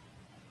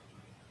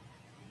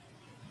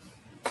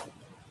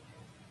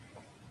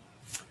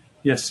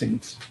 Yes,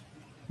 saints,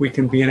 we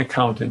can be an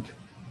accountant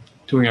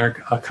doing our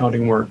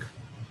accounting work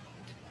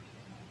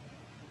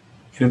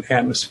in an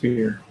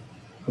atmosphere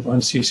of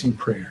unceasing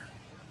prayer.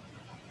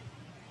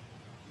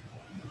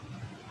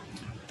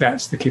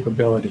 That's the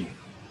capability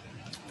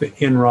the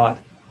inwrought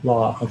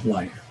law of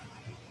life.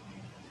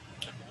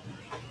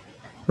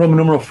 Roman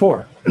numeral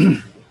 4.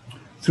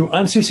 Through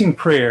unceasing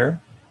prayer,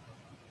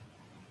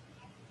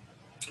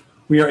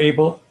 we are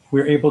able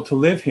to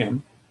live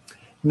him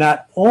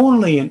not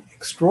only in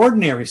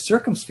extraordinary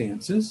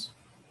circumstances,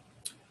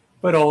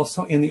 but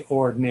also in the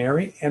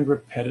ordinary and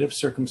repetitive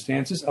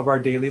circumstances of our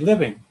daily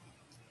living,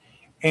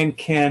 and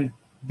can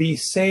be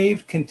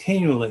saved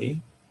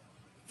continually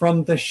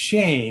from the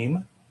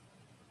shame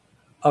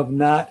of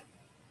not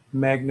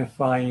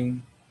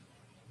magnifying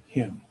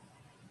him.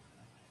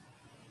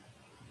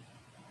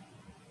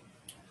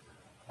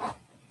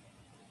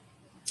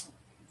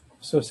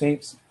 So,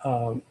 saints,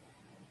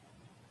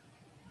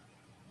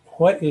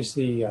 what is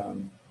the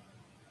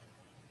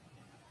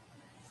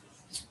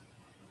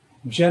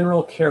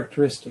general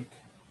characteristic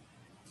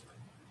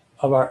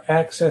of our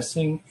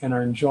accessing and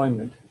our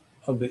enjoyment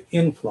of the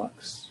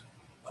influx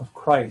of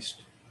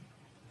Christ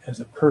as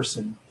a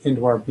person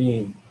into our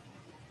being,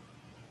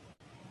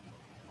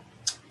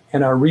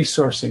 and our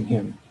resourcing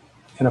him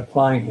and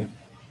applying him?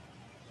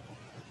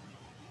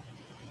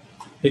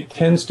 It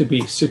tends to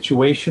be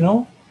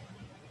situational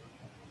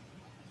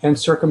and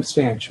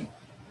circumstantial.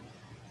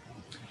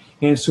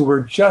 And so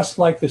we're just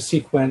like the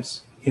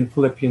sequence in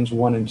Philippians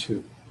 1 and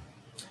 2.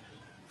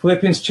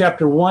 Philippians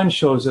chapter 1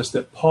 shows us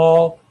that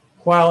Paul,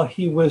 while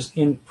he was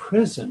in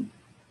prison,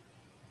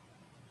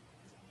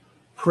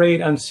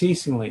 prayed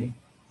unceasingly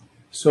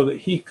so that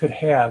he could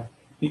have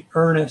the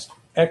earnest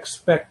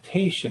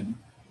expectation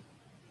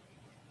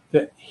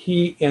that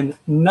he in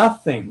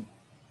nothing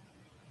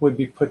would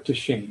be put to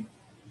shame.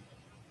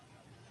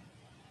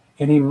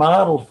 And he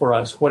modeled for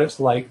us what it's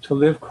like to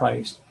live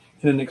Christ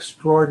in an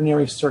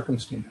extraordinary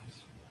circumstance.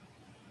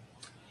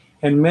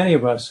 And many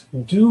of us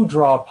do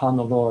draw upon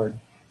the Lord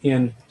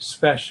in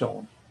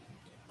special,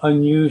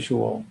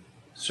 unusual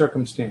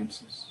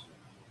circumstances.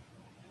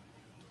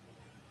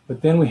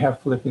 But then we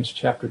have Philippians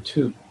chapter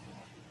 2,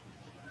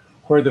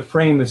 where the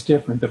frame is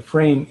different. The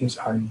frame is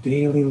our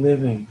daily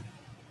living.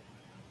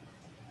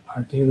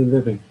 Our daily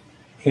living.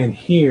 And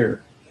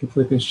here in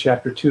Philippians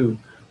chapter 2,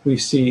 we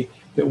see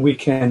that we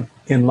can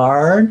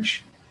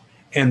enlarge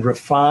and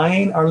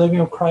refine our living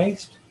of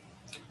Christ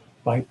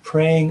by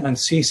praying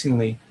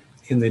unceasingly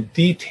in the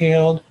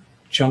detailed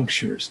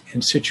junctures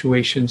and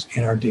situations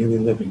in our daily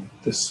living,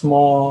 the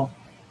small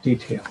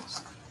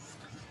details.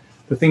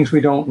 The things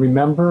we don't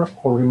remember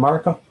or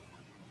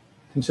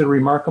consider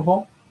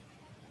remarkable,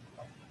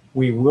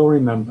 we will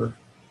remember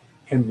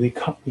and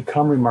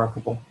become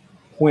remarkable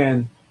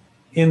when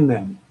in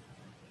them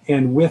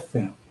and with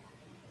them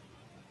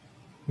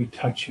we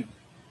touch him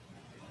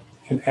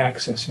and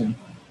access him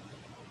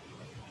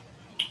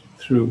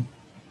through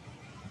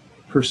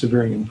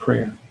persevering in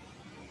prayer.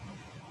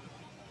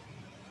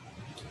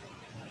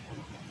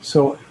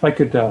 So if I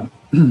could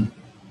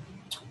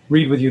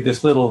read with you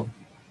this little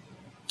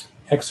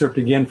excerpt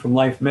again from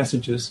Life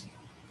Messages.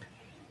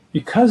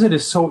 Because it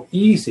is so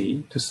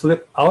easy to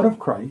slip out of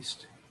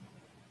Christ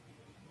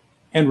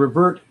and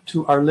revert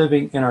to our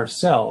living in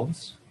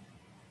ourselves,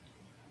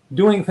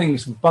 doing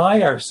things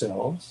by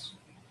ourselves,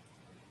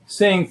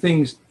 saying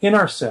things in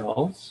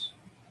ourselves,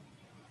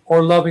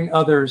 or loving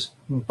others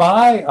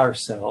by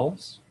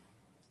ourselves,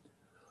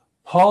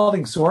 Paul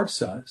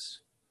exhorts us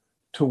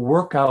to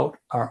work out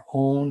our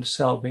own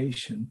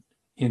salvation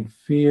in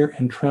fear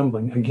and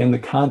trembling. Again, the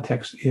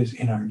context is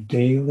in our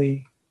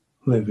daily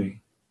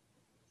living.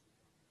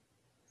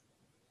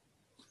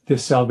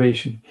 This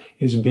salvation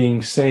is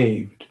being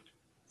saved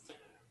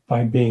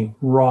by being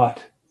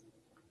wrought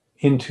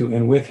into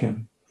and with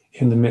him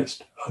in the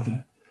midst of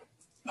the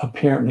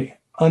apparently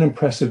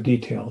unimpressive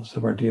details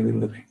of our daily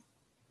living.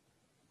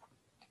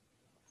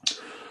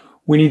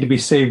 We need to be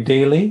saved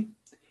daily,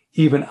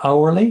 even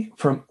hourly,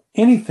 from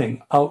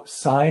anything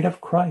outside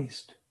of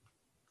Christ.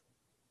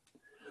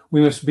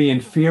 We must be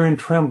in fear and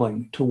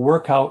trembling to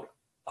work out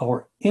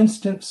our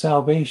instant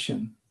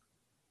salvation,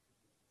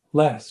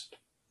 lest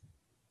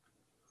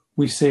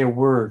we say a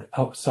word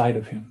outside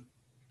of him,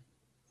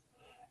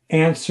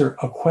 answer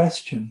a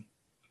question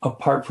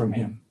apart from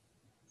him,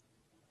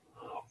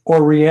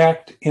 or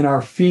react in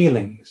our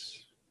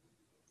feelings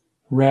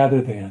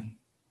rather than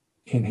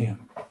in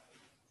him.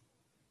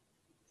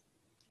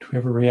 Do we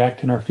ever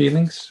react in our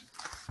feelings?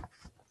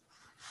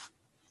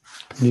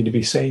 We need to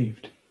be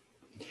saved.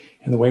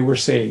 And the way we're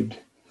saved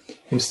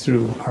is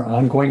through our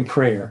ongoing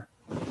prayer,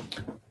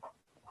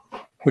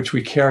 which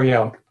we carry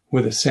out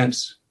with a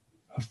sense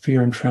of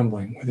fear and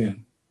trembling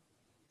within,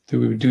 that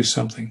we would do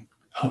something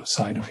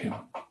outside of him.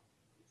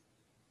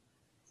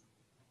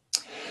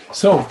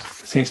 So,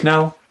 saints,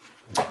 now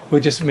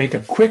we'll just make a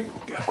quick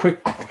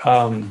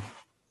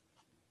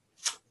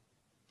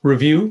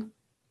review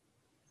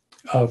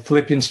of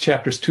Philippians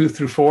chapters 2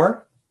 through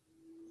 4.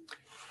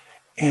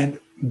 And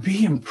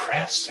be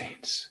impressed,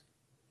 saints,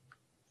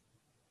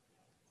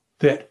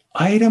 that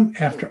item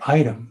after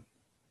item,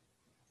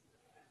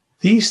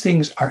 these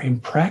things are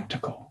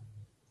impractical.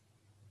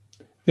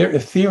 They're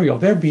ethereal.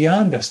 They're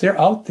beyond us. They're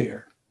out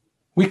there.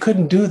 We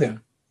couldn't do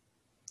them.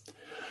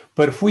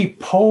 But if we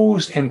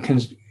posed and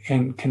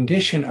and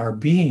condition our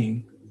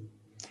being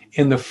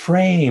in the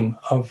frame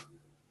of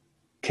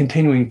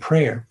continuing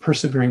prayer,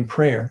 persevering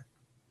prayer,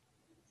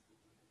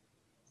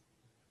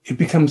 it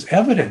becomes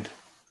evident.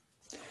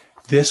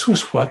 This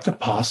was what the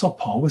Apostle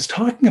Paul was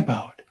talking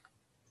about.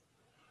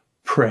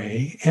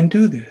 Pray and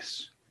do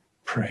this.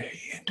 Pray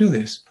and do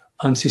this.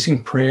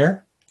 Unceasing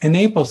prayer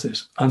enables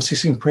this.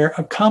 Unceasing prayer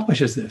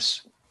accomplishes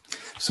this.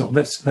 So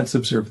let's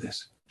observe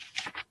this.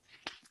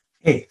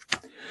 A,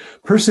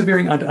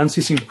 persevering unto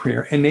unceasing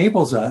prayer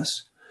enables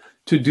us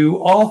to do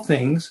all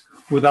things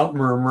without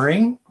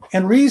murmuring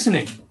and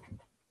reasoning.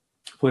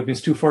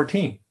 Philippians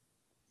 2:14.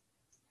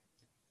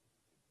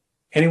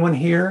 Anyone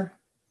here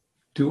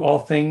do all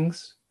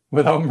things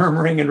without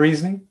murmuring and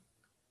reasoning?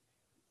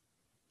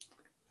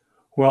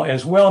 Well,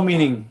 as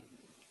well-meaning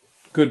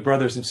good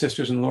brothers and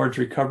sisters in the Lord's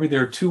recovery,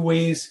 there are two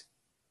ways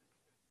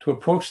to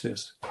approach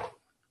this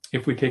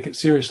if we take it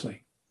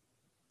seriously.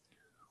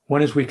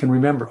 One is we can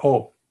remember,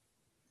 oh,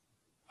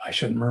 I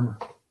shouldn't murmur.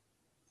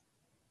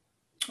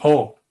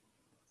 Oh,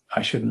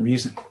 I shouldn't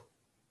reason.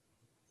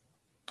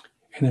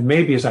 And then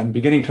maybe as I'm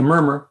beginning to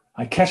murmur,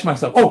 I catch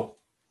myself, oh,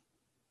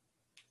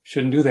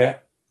 shouldn't do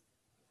that.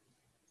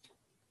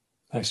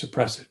 I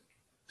suppress it.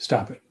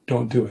 Stop it.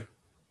 Don't do it.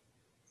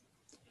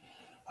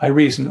 I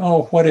reason,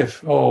 oh, what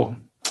if, oh,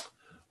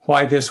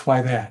 why this,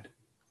 why that?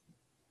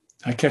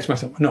 I catch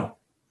myself, no,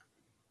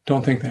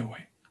 don't think that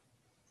way.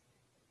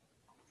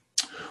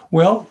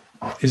 Well,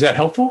 is that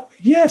helpful?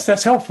 Yes,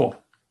 that's helpful.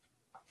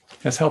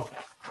 That's helpful.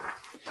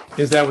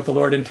 Is that what the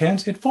Lord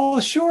intends? It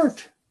falls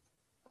short.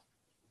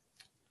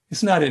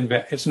 It's not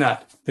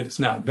that it's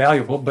not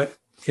valuable, but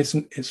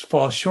it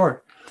falls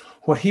short.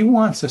 What he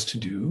wants us to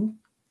do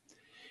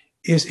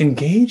is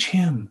engage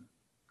him,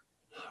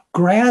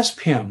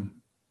 grasp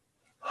him,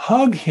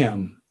 hug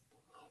him,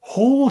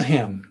 hold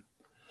him,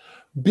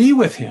 be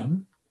with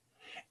him,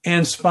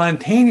 and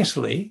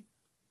spontaneously,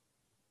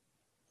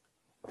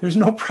 there's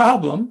no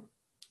problem,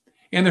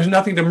 and there's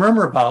nothing to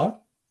murmur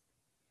about,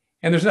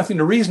 and there's nothing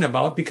to reason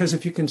about, because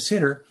if you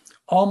consider,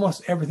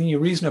 almost everything you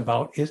reason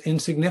about is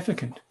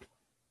insignificant.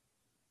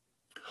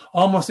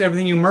 Almost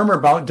everything you murmur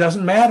about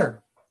doesn't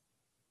matter.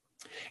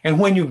 And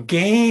when you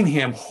gain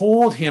him,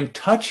 hold him,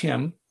 touch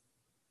him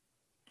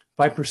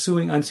by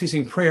pursuing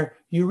unceasing prayer,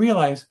 you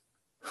realize,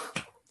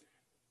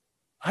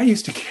 I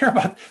used to care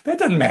about that.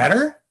 Doesn't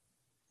matter.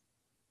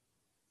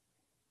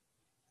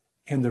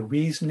 And the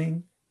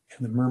reasoning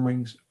and the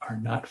murmurings are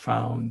not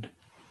found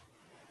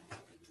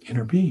in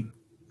our being.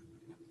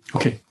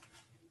 Okay.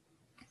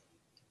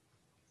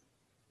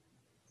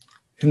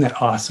 Isn't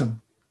that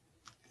awesome?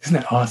 Isn't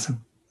that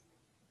awesome?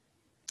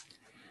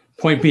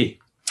 Point B,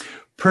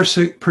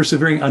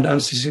 persevering on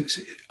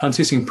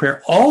unceasing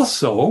prayer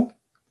also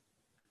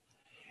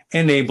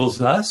enables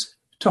us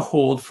to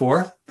hold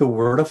forth the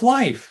word of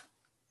life.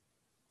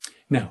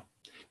 Now,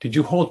 did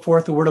you hold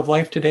forth the word of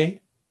life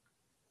today?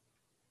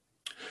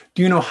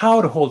 Do you know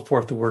how to hold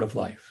forth the word of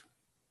life?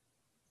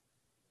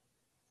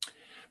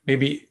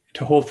 Maybe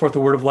to hold forth the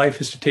word of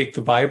life is to take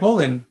the Bible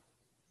and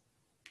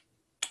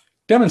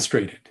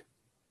demonstrate it.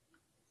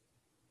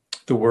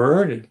 The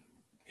word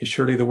is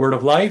surely the word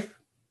of life.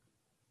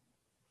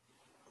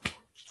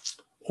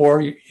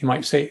 Or you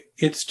might say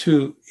it's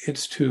to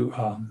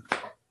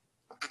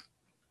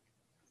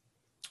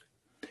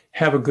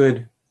have a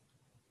good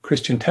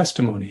Christian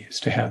testimony, is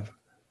to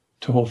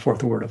hold forth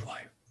the word of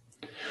life.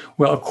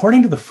 Well,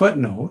 according to the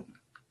footnote,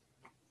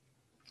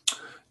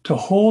 to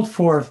hold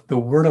forth the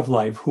word of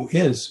life, who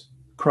is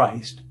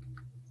Christ,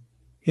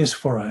 is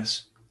for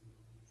us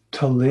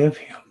to live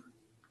him.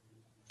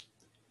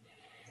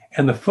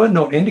 And the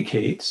footnote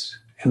indicates,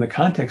 and the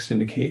context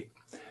indicate,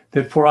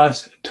 that for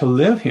us to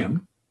live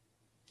him,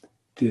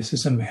 this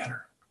is a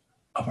matter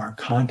of our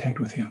contact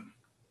with him,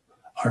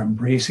 our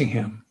embracing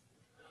him,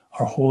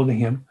 our holding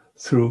him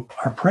through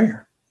our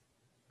prayer.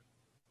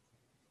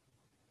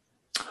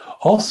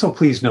 Also,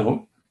 please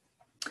note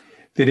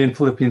that in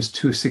Philippians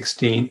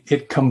 2:16,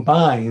 it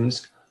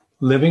combines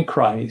living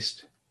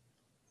Christ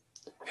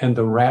and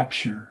the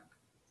rapture.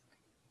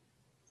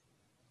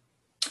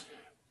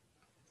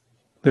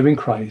 Living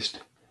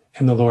Christ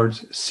and the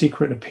Lord's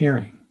secret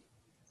appearing.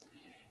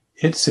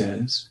 It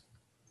says,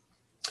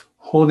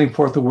 holding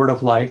forth the word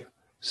of life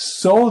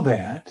so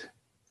that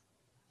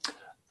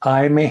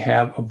I may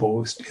have a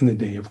boast in the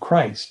day of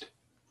Christ.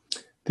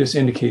 This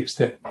indicates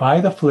that by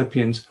the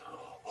Philippians'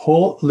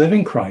 whole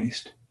living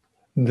Christ,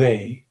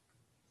 they,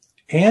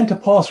 and to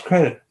Paul's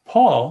credit,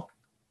 Paul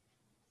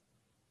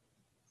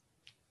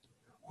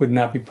would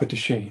not be put to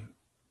shame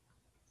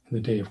in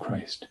the day of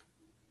Christ.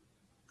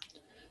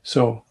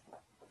 So,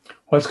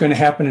 what's going to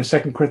happen in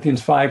 2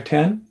 Corinthians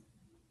 5:10?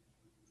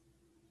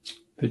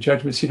 The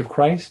judgment seat of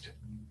Christ?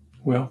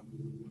 Well,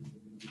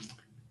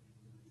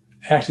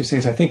 actually,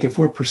 saints, I think if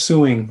we're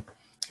pursuing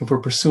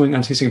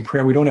unceasing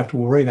prayer, we don't have to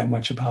worry that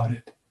much about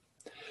it.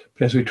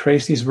 But as we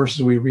trace these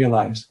verses, we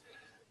realize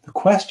the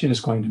question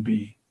is going to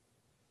be,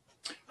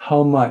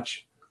 how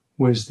much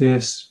was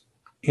this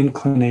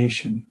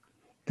inclination,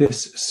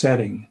 this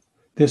setting,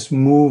 this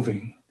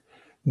moving,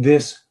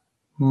 this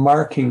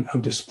marking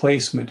of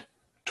displacement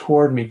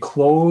toward me,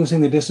 closing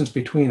the distance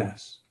between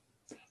us,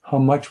 how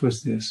much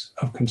was this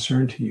of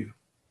concern to you?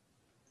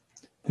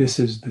 This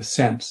is the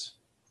sense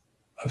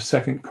of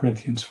 2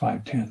 Corinthians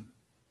 5:10.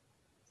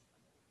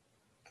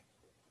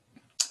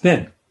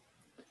 Then,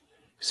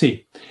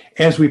 see,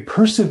 as we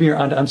persevere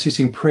unto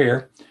unceasing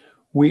prayer,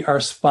 we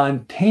are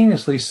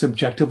spontaneously,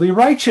 subjectively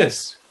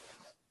righteous.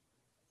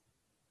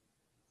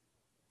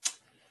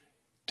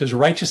 Does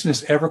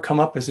righteousness ever come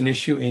up as an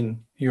issue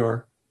in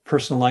your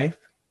personal life,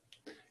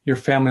 your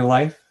family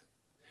life,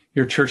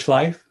 your church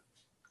life?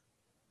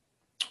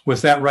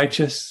 Was that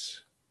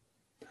righteous?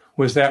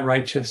 Was that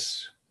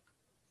righteous?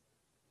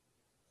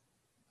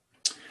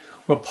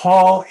 Well,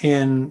 Paul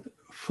in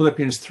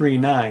Philippians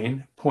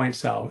 3:9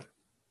 points out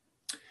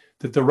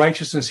that the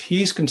righteousness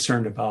he's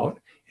concerned about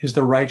is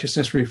the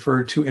righteousness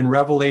referred to in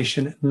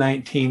Revelation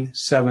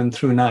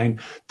 19:7-9,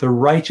 the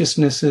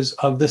righteousnesses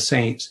of the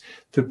saints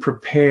that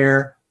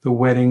prepare the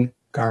wedding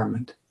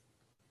garment.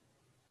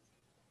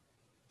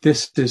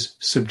 This is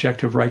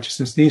subjective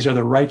righteousness. These are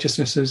the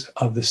righteousnesses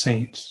of the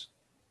saints.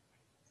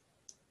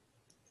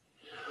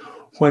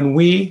 When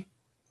we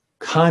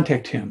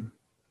contact him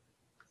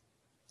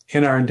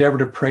in our endeavor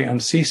to pray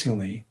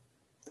unceasingly,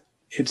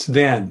 it's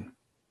then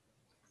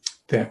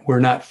that we're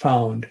not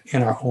found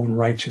in our own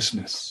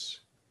righteousness,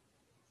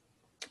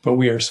 but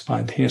we are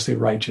spontaneously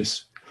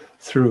righteous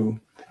through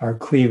our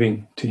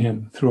cleaving to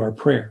him, through our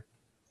prayer.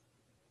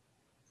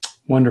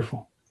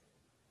 Wonderful.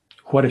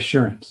 What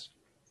assurance.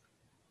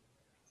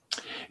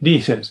 D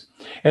says,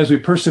 as we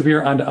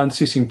persevere unto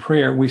unceasing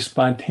prayer, we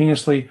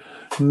spontaneously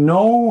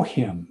know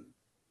him.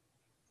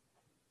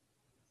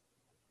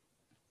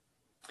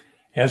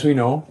 As we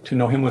know, to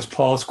know him was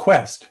Paul's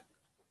quest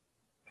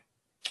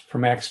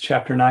from Acts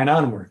chapter 9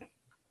 onward,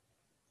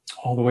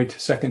 all the way to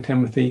 2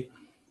 Timothy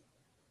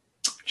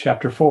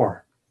chapter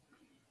 4.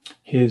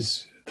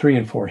 His 3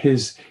 and 4.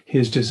 His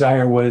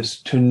desire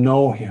was to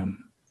know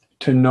him,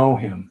 to know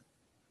him.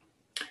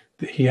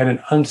 He had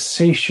an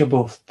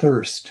unsatiable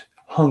thirst,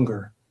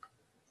 hunger,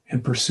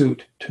 and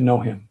pursuit to know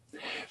him.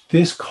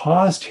 This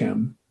caused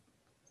him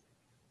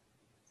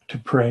to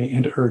pray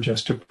and to urge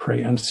us to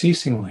pray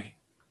unceasingly.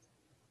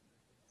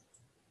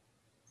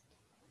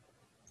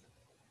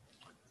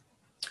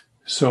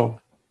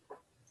 So,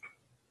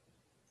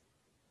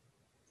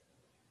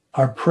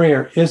 our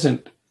prayer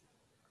isn't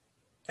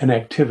an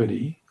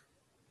activity,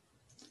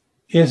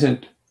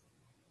 isn't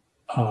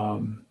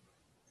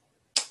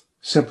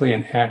simply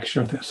an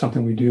action or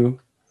something we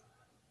do.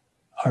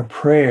 Our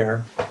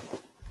prayer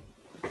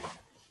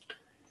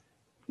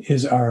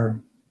is our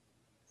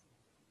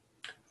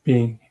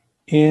being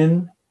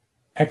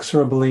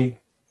inexorably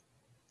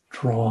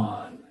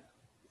drawn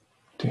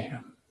to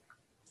him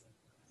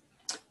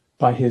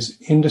by his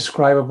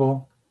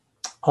indescribable,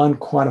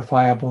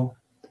 unquantifiable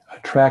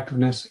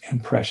attractiveness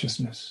and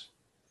preciousness.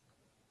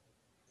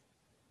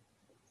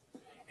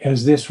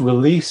 As this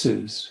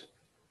releases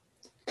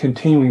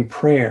continuing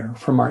prayer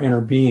from our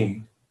inner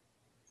being,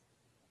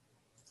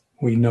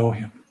 we know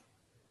him.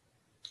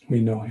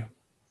 We know him.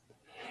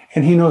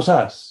 And he knows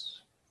us.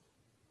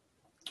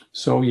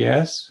 So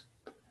yes,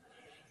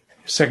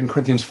 2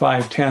 Corinthians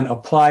 5:10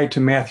 applied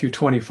to Matthew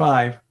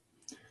 25,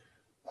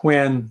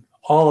 when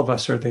all of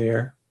us are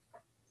there,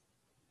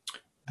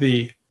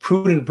 the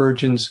prudent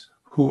virgins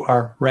who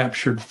are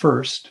raptured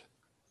first,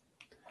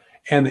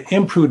 and the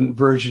imprudent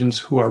virgins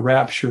who are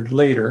raptured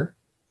later,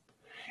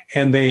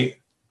 and they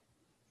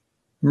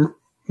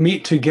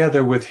meet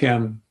together with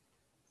him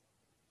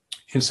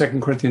in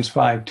 2 Corinthians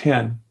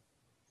 5:10.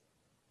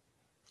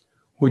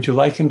 Would you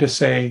like him to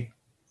say,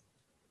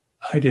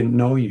 I didn't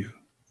know you?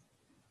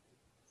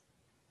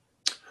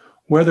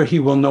 Whether he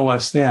will know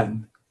us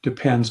then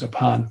depends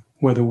upon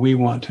whether we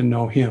want to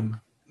know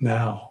him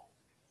now.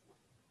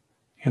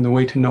 And the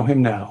way to know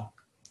him now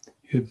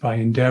is by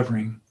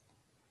endeavoring,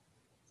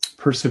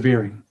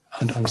 persevering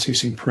unto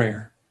unceasing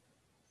prayer.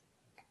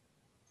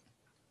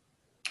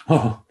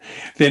 Oh,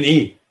 then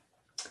E.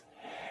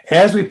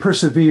 As we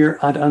persevere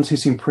unto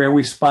unceasing prayer,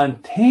 we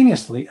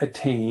spontaneously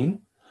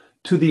attain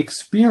to the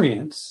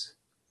experience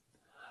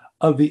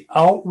of the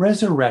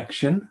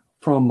out-resurrection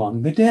from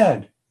among the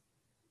dead.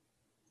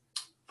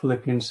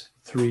 Philippians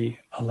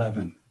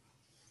 3:11.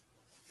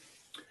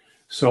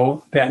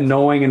 So that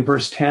knowing in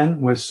verse 10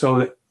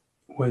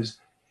 was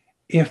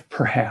if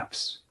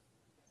perhaps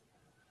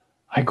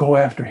I go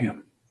after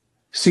him,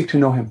 seek to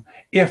know him,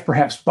 if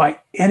perhaps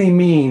by any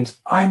means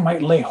I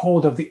might lay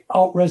hold of the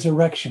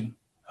out-resurrection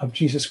of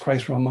Jesus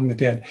Christ from among the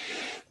dead.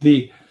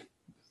 The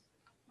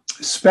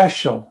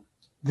special,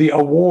 the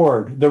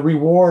award, the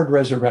reward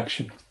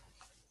resurrection.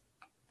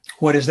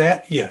 What is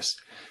that? Yes,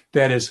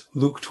 that is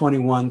Luke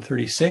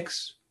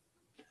 21:36.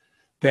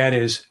 That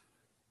is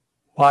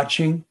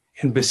watching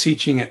and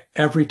beseeching at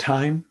every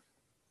time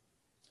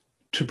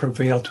to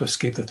prevail to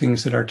escape the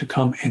things that are to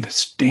come and to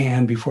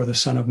stand before the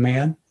Son of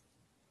Man.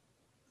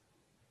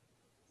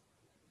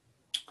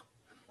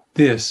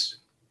 This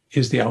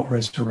is the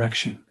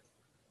out-resurrection.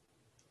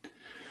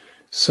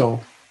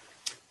 So,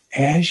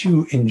 as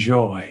you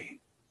enjoy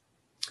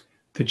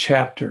the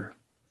chapter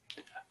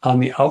on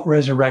the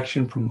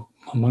out-resurrection from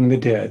among the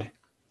dead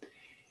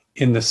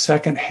in the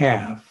second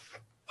half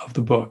of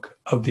the book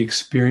of the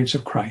Experience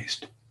of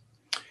Christ,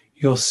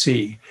 you'll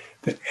see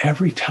that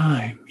every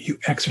time you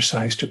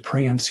exercise to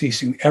pray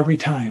unceasing, every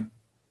time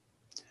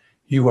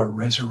you are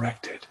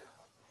resurrected.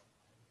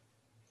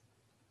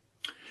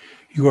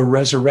 You are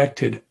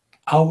resurrected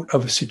out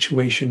of a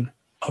situation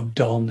of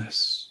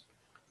dullness,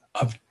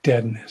 of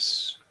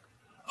deadness,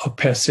 of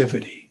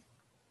passivity.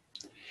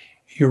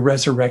 You're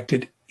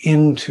resurrected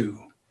into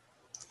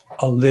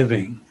a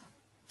living,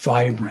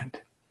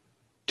 vibrant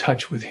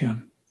touch with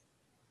Him.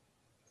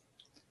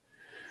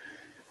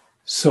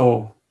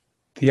 So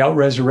the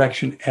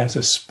out-resurrection as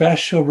a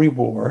special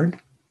reward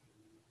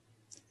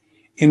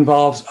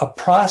involves a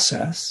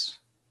process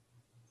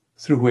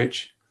through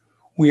which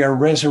we are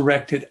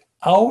resurrected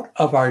out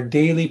of our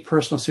daily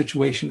personal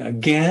situation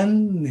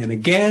again and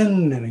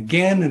again and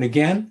again and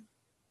again,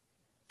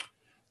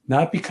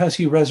 not because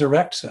He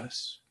resurrects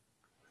us,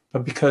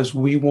 but because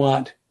we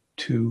want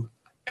to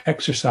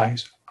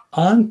exercise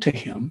onto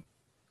Him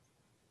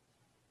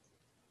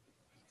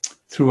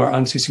through our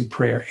unceasing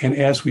prayer. And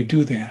as we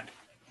do that,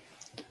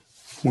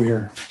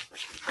 we're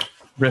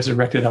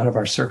resurrected out of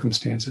our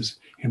circumstances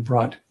and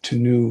brought to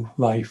new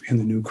life in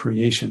the new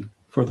creation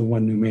for the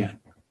one new man.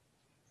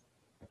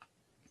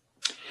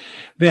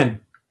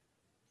 Then,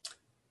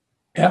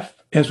 F,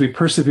 as we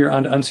persevere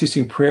unto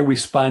unceasing prayer, we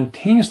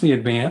spontaneously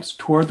advance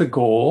toward the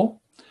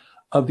goal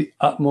of the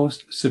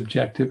utmost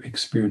subjective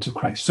experience of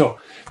Christ. So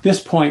this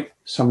point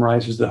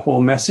summarizes the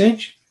whole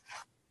message.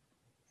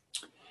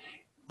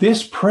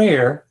 This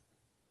prayer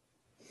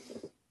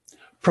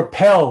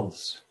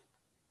propels,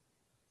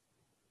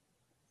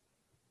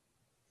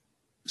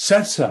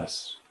 sets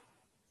us,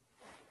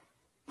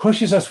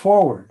 pushes us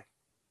forward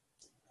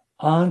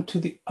onto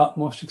the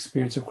utmost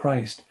experience of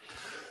Christ,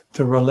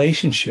 the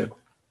relationship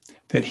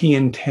that He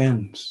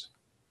intends,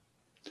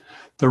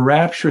 the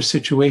rapture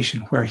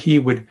situation where He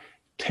would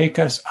take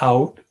us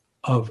out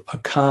of a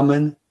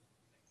common,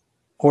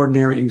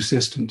 ordinary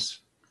existence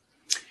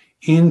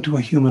into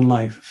a human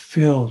life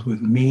filled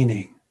with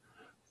meaning,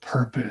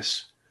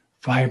 purpose,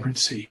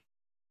 vibrancy,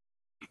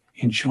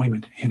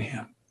 enjoyment in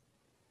Him.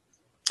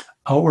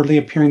 Outwardly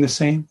appearing the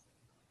same,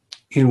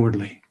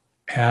 inwardly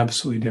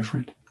absolutely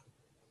different.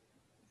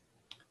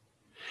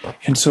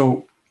 And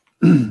so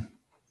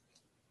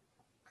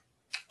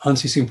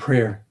unceasing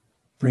prayer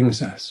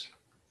brings us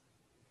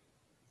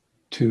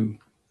to,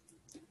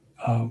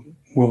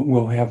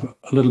 we'll have a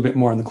little bit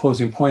more on the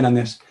closing point on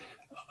this,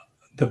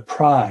 the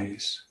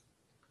prize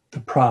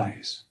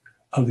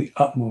of the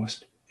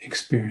utmost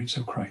experience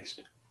of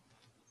Christ.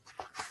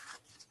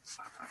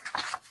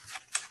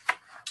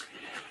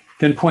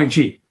 Then point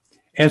G,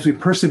 as we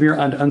persevere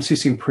unto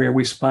unceasing prayer,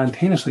 we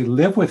spontaneously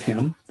live with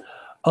Him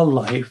a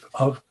life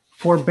of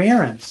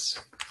forbearance.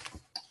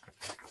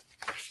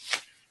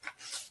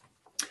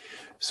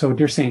 So,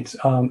 dear saints,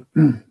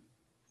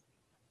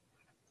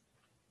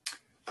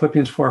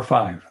 Philippians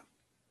 4:5.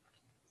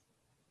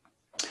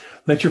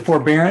 Let your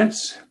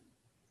forbearance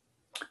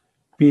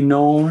be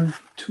known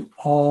to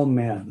all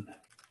men.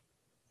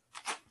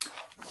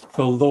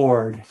 The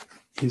Lord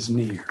is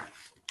near.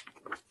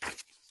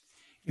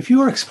 If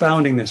you are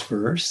expounding this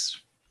verse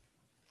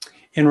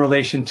in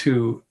relation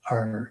to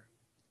our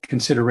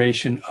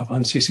consideration of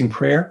unceasing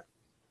prayer,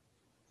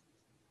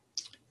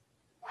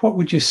 what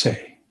would you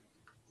say?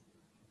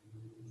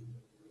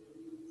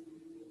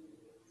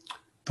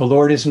 The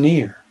Lord is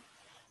near.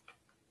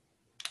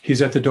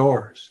 He's at the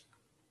doors.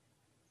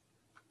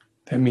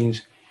 That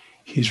means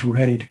He's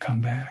ready to come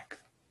back.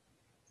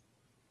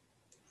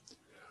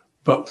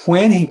 But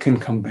when He can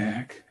come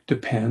back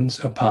depends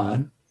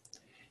upon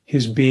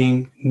His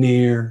being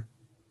near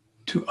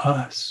to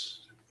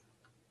us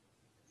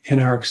in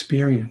our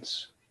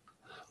experience,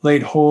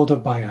 laid hold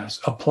of by us,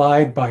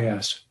 applied by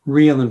us,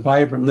 real and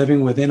vibrant,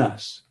 living within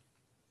us,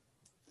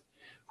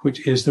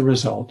 which is the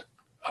result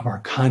of our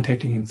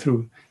contacting Him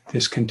through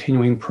this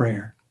continuing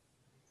prayer.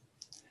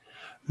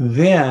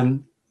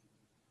 Then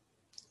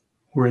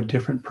we're a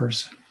different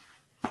person.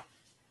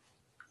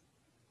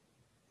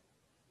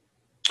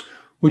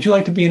 Would you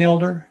like to be an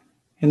elder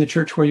in the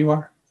church where you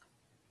are?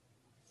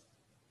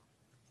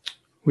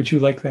 Would you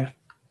like that?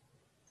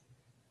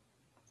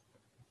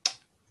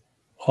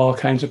 All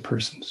kinds of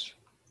persons,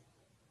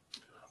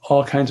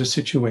 all kinds of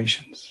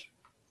situations,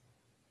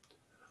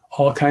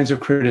 all kinds of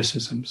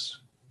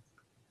criticisms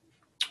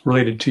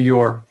related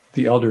to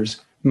the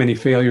elders' many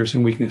failures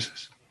and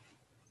weaknesses.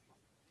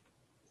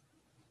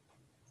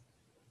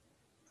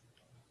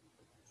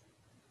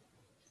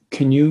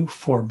 Can you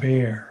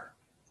forbear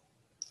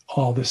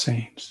all the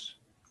saints?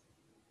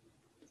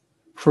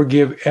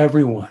 Forgive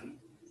everyone.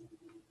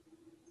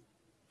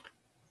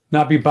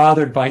 Not be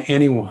bothered by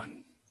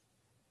anyone.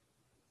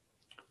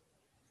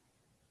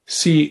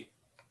 See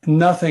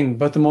nothing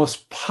but the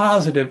most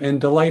positive and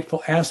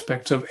delightful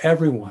aspects of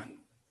everyone.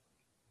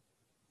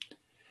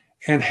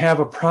 And have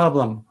a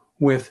problem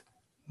with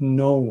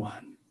no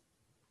one.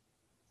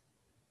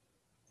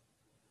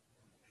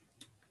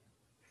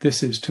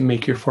 This is to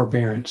make your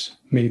forbearance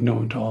made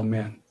known to all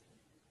men.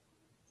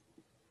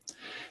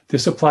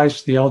 This applies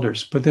to the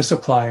elders, but this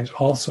applies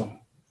also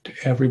to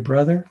every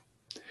brother,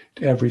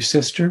 to every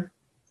sister.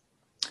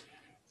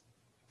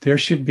 There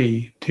should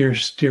be,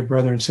 dear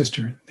brother and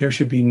sister, there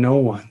should be no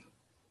one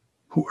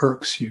who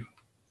irks you.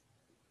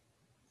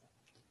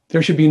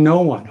 There should be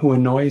no one who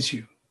annoys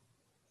you.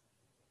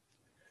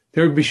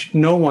 There would be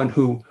no one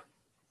who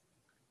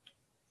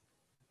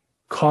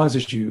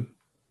causes you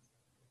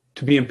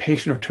to be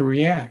impatient or to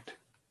react.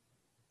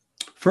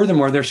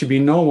 Furthermore, there should be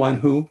no one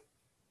who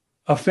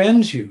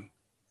offends you.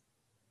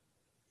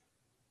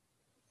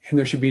 And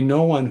there should be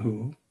no one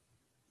who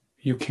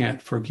you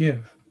can't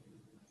forgive.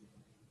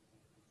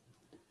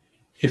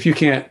 If you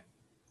can't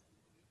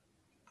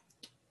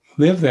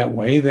live that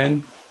way,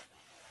 then,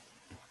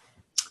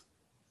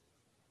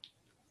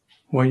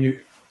 well,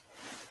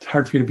 it's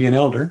hard for you to be an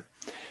elder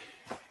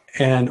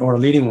or a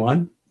leading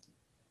one,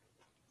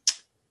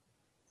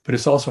 but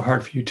it's also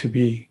hard for you to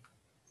be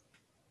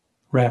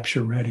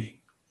rapture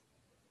ready.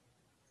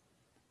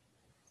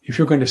 If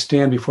you're going to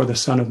stand before the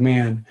Son of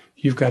Man,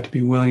 you've got to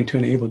be willing to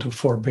and able to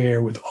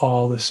forbear with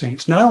all the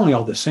saints, not only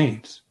all the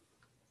saints,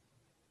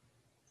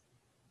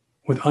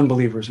 with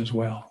unbelievers as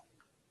well,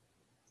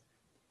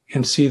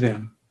 and see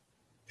them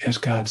as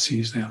God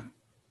sees them,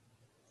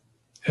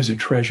 as a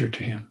treasure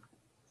to him.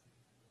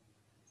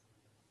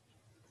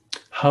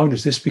 How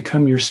does this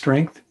become your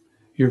strength,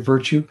 your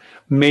virtue,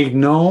 made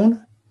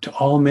known to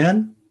all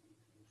men?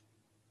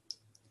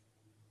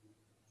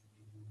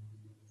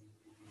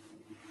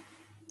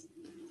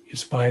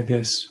 It's by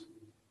this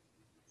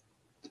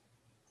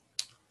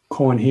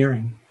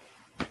co-inhering.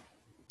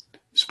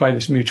 It's by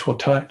this mutual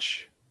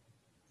touch.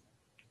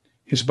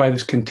 It's by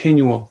this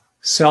continual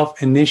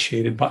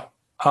self-initiated,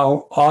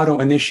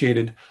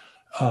 auto-initiated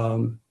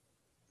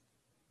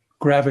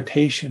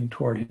gravitation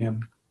toward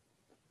him,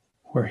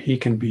 where he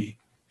can be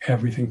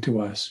everything to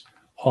us,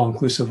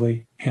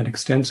 all-inclusively and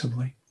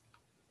extensively.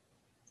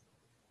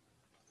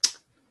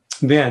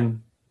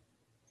 Then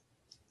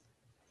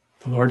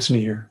the Lord's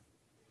near,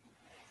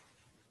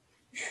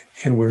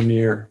 and we're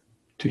near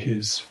to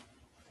his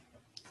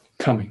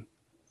coming.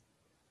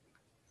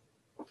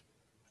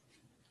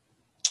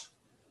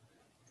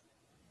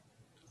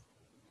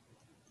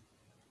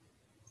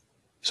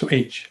 So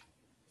H.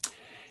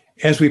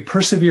 As we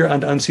persevere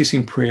unto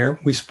unceasing prayer,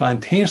 we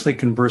spontaneously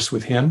converse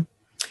with him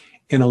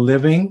in a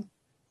living,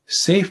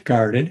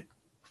 safeguarded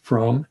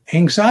from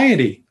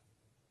anxiety.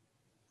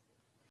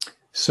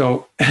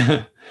 So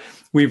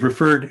we've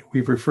referred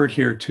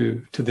here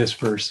to this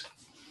verse.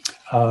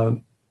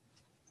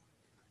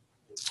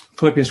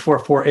 Philippians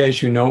 4:4,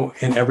 as you know,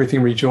 in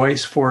everything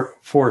rejoice.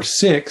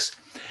 4:6,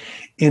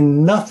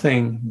 in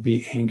nothing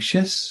be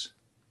anxious,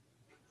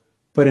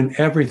 but in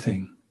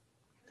everything,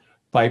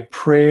 by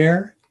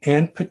prayer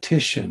and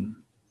petition,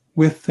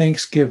 with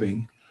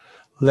thanksgiving,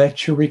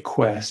 let your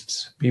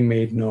requests be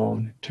made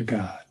known to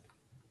God.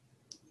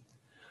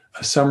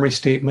 A summary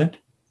statement: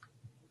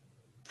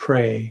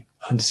 pray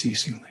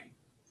unceasingly.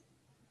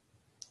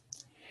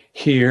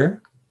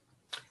 Here,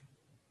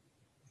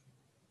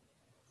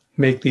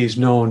 make these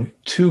known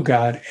to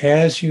God,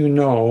 as you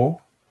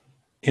know,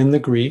 in the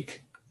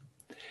Greek,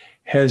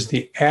 has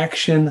the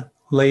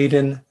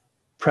action-laden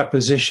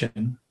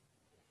preposition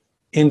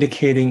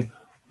indicating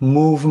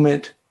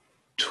movement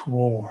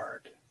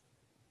toward.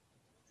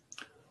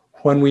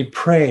 When we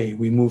pray,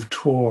 we move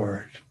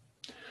toward.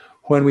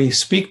 When we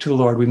speak to the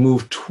Lord, we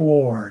move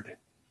toward.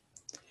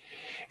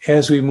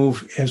 As we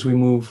move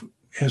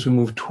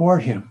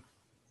toward him,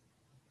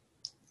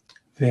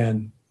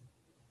 then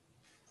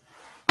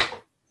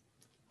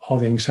all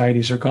the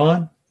anxieties are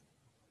gone,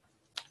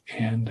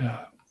 and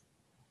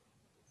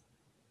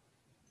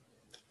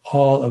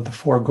all of the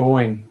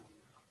foregoing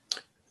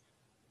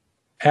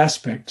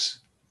aspects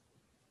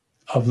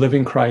of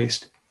living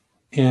Christ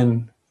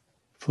in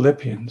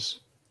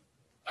Philippians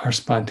are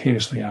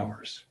spontaneously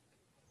ours.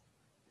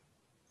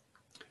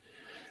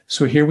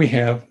 So here we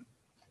have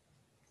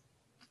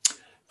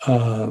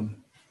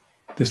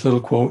this little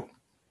quote: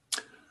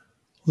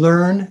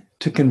 learn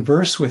to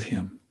converse with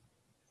him.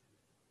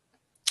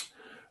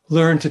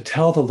 Learn to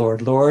tell the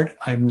Lord, Lord,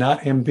 I'm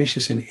not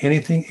ambitious in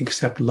anything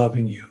except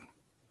loving you.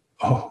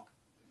 Oh,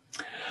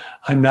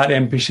 I'm not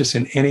ambitious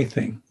in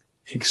anything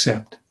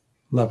except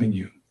loving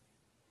you.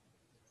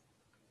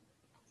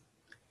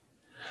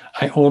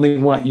 I only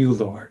want you,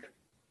 Lord.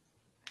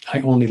 I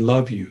only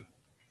love you.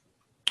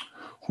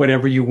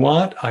 Whatever you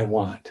want, I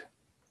want.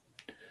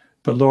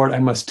 But Lord, I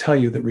must tell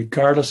you that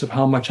regardless of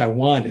how much I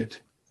want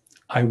it,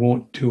 I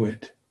won't do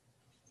it.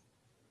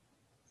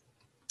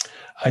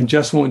 I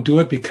just won't do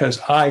it because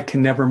I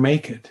can never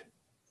make it.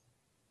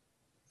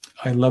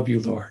 I love you,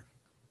 Lord.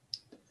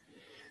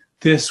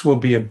 This will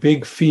be a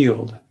big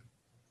field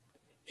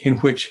in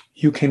which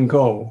you can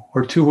go,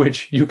 or to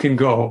which you can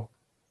go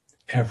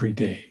every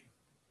day.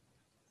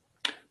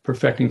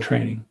 Perfecting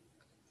Training,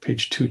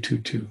 page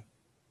 222.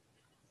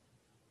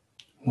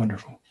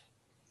 Wonderful.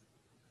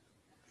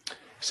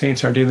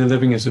 Saints, our daily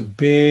living is a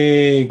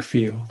big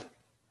field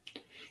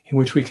in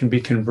which we can be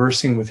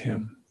conversing with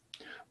him,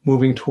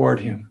 moving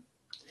toward him.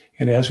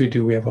 And as we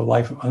do, we have a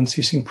life of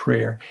unceasing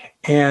prayer.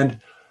 And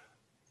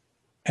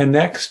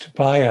annexed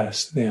by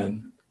us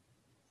then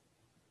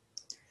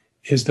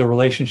is the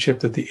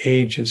relationship that the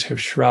ages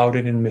have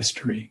shrouded in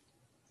mystery,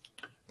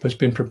 but has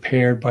been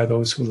prepared by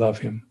those who love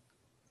him,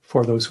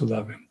 for those who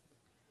love him.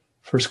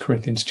 1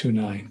 Corinthians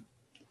 2:9,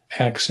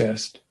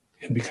 accessed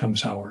and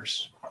becomes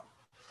ours.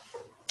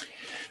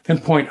 Then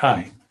point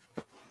I.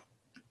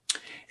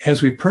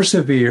 As we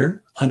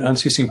persevere on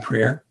unceasing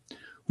prayer,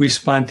 we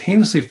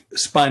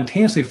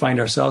spontaneously find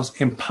ourselves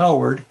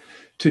empowered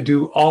to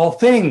do all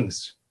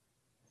things.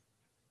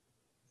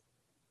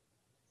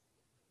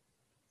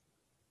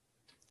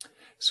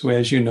 So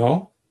as you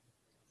know,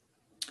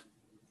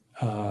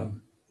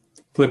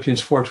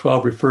 Philippians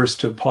 4:12 refers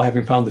to Paul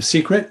having found the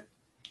secret,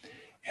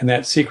 and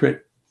that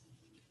secret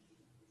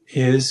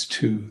is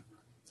to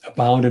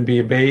abound and be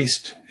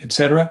abased,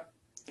 etc.,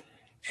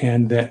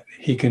 and that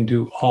he can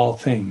do all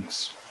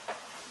things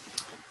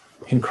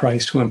in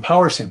Christ who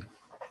empowers him.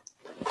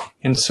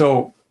 And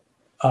so,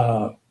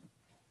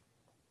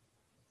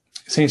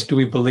 saints, do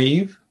we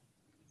believe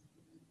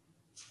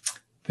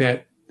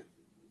that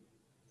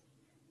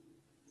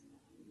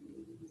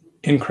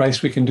in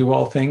Christ we can do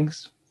all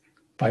things?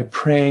 By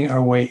praying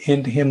our way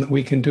into him that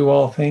we can do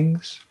all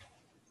things?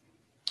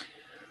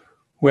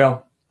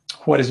 Well,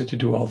 what is it to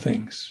do all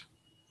things?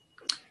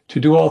 To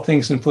do all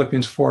things in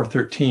Philippians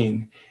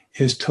 4:13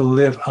 is to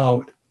live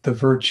out the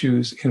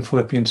virtues in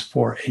Philippians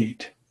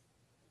 4:8.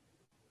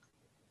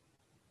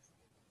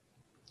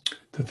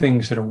 The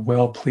things that are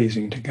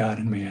well-pleasing to God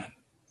and man.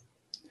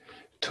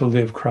 To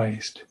live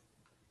Christ.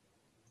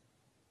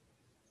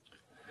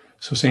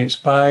 So saints,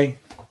 by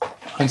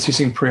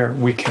unceasing prayer,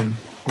 we can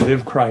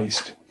live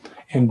Christ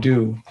and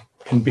do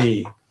and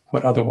be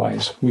what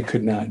otherwise we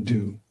could not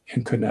do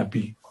and could not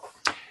be.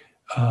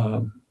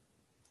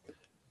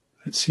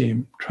 Let's see,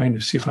 I'm trying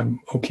to see if I'm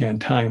okay on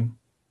time.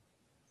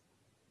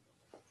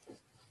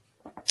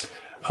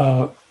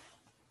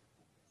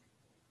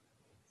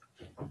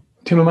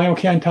 Tim, am I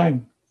okay on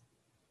time?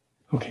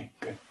 Okay,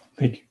 good.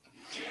 Thank you.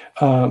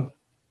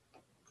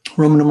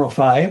 Roman numeral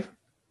 5.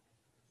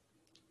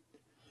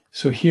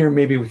 So here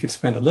maybe we could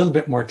spend a little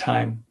bit more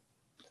time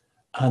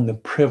on the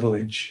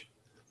privilege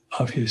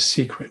of his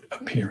secret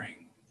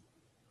appearing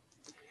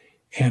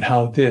and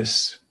how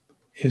this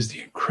is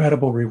the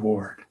incredible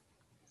reward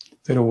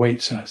that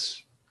awaits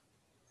us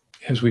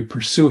as we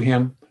pursue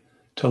him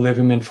to live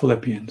him in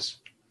Philippians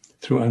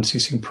through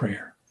unceasing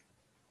prayer.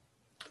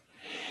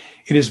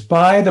 It is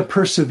by the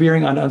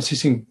persevering on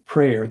unceasing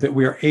prayer that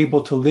we are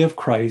able to live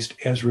Christ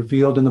as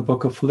revealed in the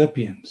book of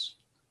Philippians.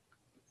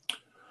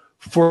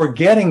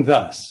 Forgetting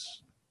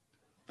thus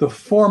the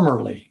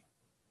formerly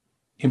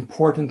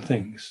important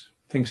things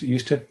that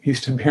used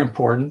to bear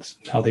importance,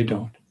 now they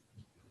don't.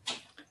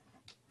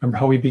 Remember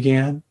how we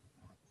began?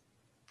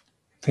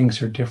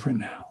 Things are different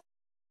now.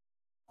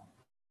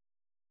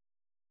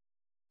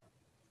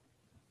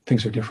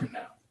 Things are different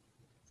now.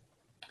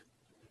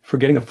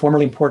 Forgetting the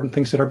formerly important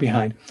things that are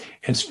behind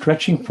and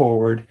stretching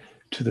forward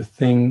to the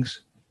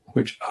things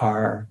which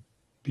are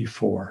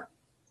before.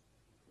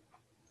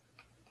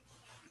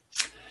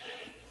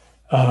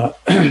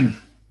 And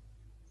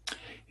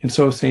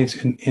so, saints,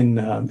 in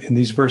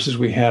these verses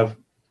we have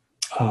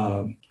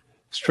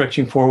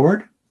stretching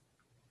forward,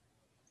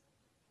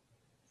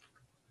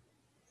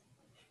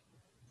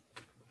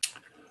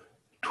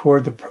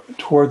 toward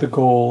the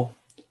goal,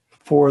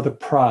 for the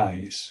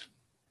prize.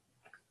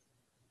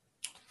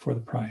 For the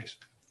prize.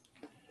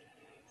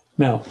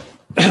 Now,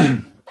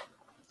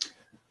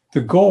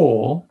 the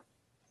goal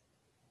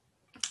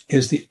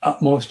is the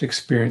utmost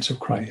experience of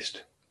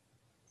Christ.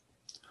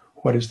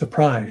 What is the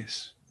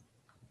prize?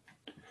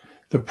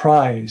 The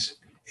prize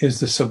is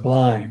the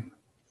sublime,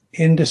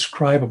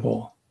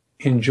 indescribable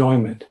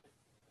enjoyment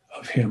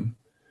of him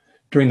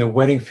during the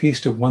wedding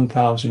feast of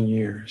 1,000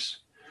 years,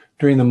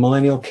 during the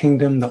millennial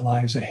kingdom that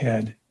lies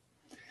ahead.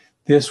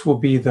 This will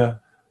be the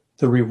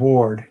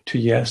reward to,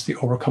 yes, the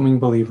overcoming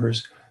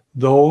believers,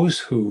 those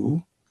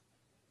who,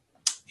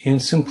 in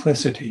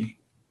simplicity,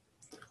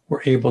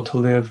 were able to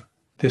live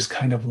this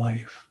kind of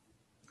life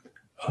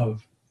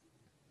of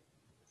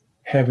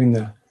having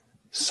the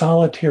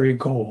solitary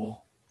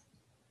goal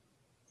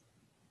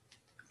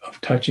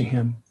of touching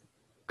him,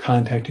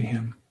 contacting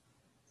him,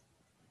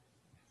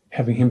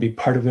 having him be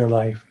part of their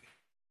life,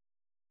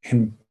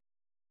 and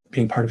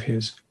being part of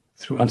his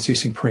through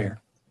unceasing prayer.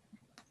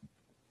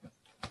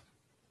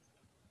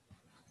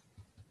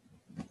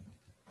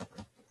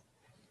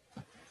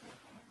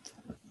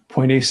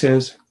 Point A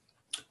says,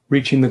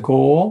 reaching the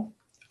goal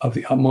of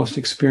the utmost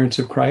experience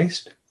of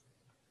Christ,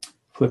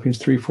 Philippians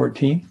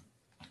 3:14.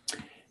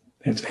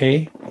 That's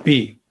A.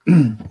 B.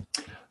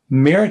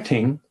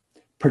 Meriting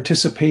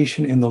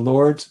participation in the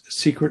Lord's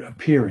secret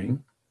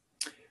appearing,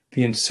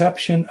 the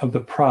inception of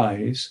the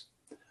prize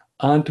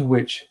onto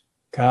which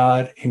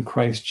God in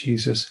Christ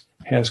Jesus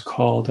has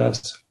called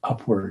us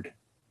upward.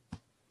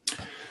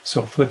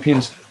 So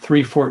Philippians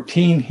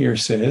 3:14 here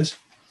says,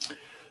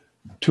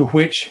 to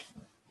which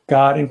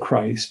God in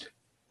Christ,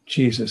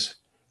 Jesus,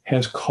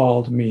 has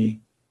called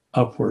me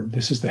upward.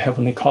 This is the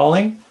heavenly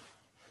calling,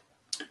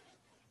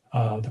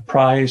 the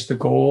prize, the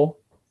goal.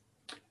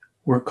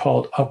 We're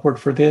called upward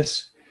for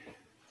this.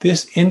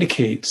 This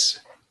indicates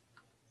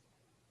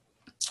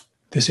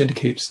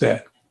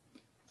that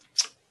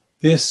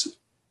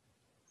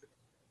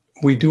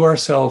we do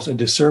ourselves a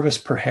disservice,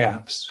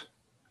 perhaps,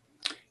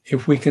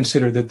 if we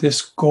consider that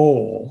this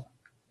goal,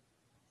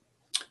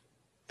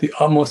 the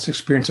utmost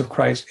experience of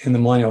Christ in the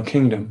millennial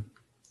kingdom,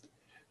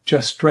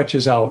 just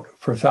stretches out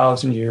for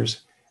 1,000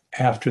 years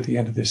after the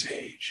end of this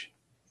age.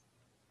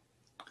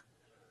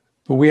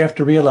 But we have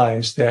to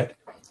realize that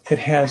it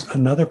has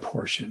another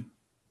portion.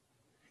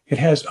 It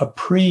has a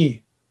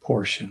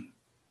pre-portion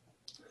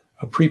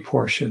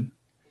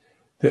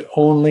that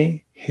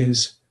only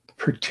his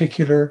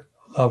particular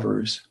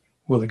lovers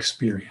will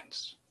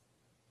experience.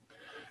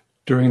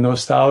 During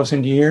those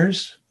 1,000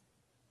 years,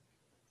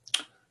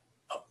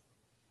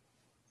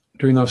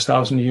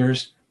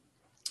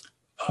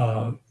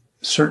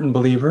 certain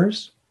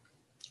believers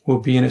will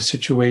be in a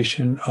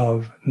situation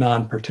of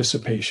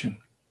non-participation,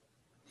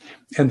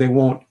 and they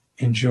won't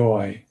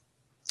enjoy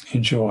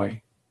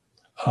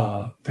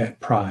that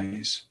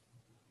prize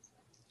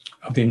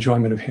of the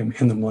enjoyment of him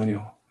in the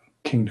millennial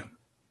kingdom.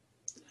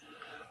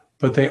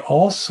 But they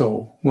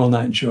also will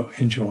not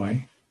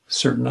enjoy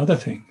certain other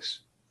things.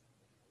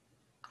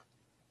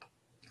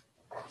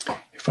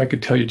 If I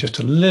could tell you just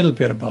a little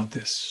bit about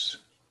this.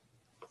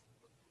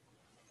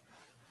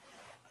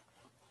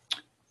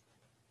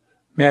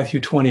 Matthew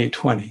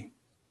 28:20,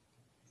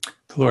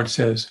 the Lord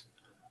says,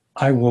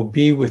 I will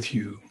be with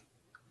you.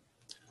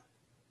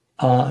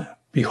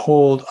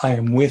 Behold, I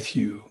am with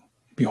you.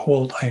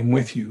 Behold, I am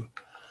with you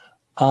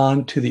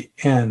unto the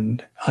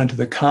end, unto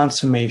the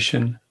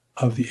consummation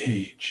of the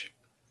age.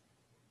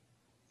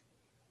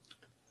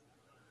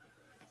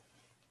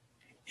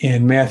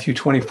 In Matthew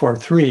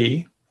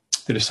 24:3,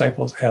 the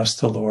disciples asked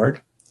the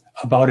Lord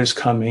about his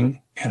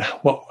coming and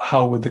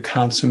how would the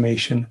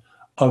consummation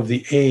of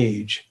the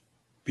age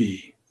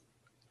be.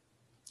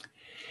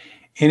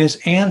 In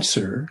his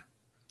answer,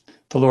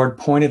 the Lord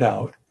pointed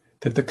out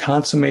that the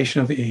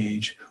consummation of the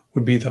age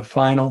would be the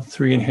final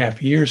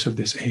 3.5 years of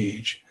this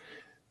age,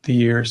 the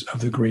years of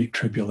the Great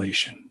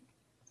Tribulation.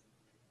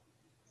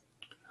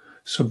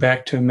 So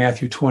back to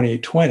Matthew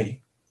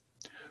 28:20,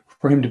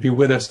 for him to be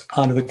with us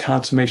unto the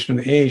consummation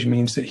of the age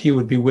means that he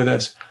would be with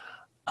us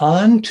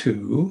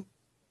unto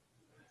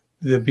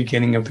the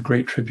beginning of the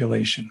Great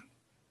Tribulation.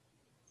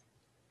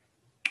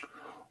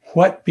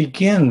 What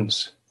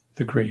begins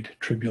the Great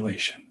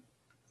Tribulation?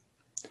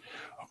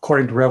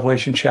 According to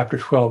Revelation chapter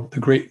 12, the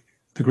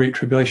Great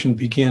Tribulation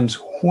begins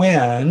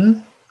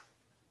when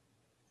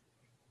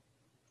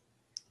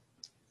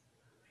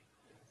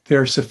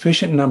there are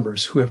sufficient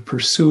numbers who have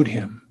pursued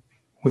him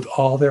with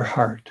all their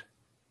heart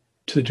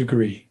to the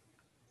degree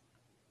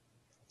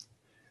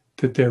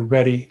that they're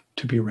ready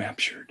to be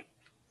raptured.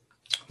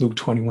 Luke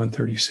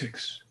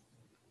 21:36.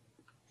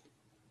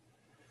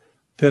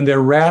 Then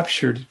they're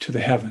raptured to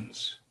the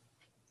heavens.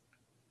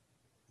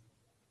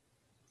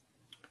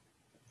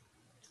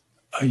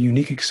 A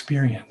unique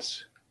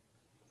experience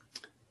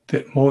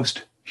that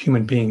most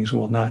human beings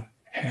will not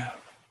have.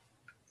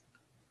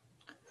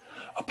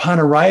 Upon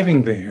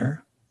arriving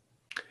there,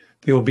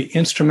 they will be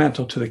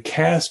instrumental to the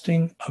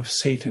casting of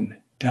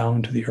Satan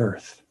down to the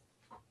earth.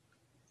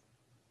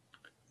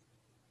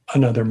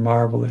 Another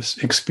marvelous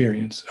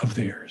experience of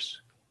theirs.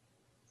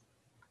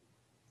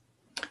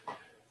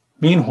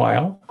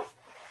 Meanwhile,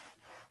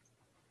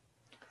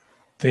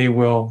 they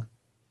will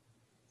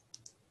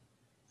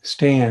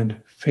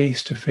stand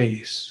face to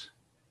face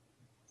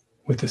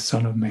with the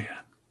Son of Man.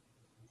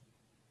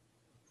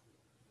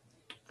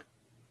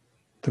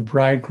 The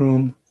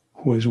bridegroom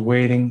who is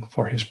waiting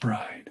for his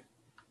bride.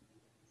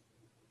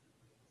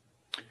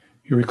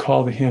 You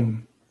recall the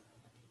hymn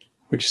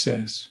which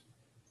says,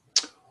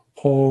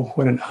 "Oh,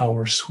 what an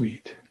hour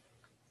sweet,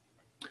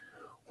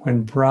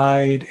 when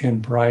bride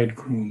and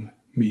bridegroom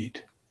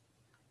meet."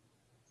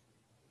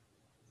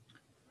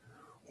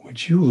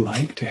 Would you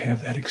like to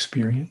have that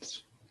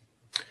experience?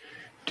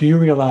 Do you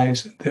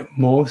realize that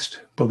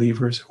most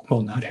believers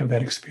will not have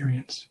that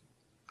experience?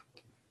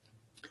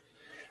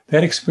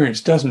 That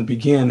experience doesn't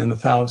begin in the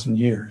 1,000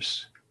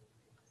 years.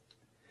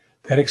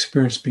 That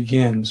experience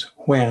begins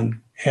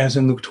when, as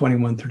in Luke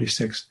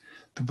 21:36,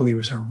 the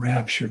believers are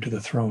raptured to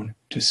the throne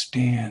to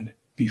stand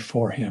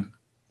before him,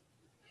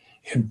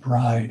 and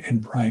bride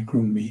and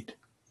bridegroom meet.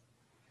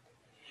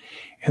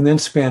 And then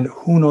spend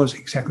who knows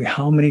exactly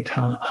how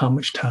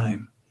much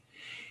time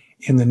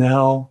in the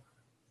now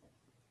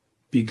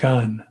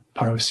begun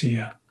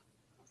parousia,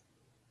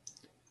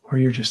 where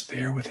you're just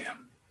there with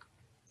him.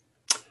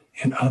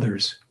 And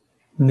others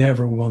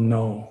never will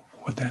know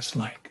what that's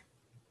like.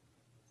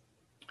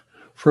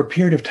 For a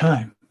period of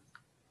time,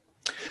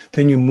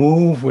 then you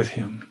move with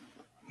him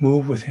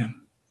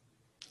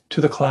to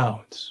the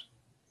clouds,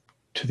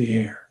 to the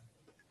air,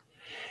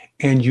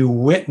 and you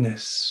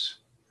witness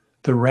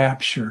the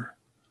rapture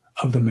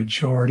of the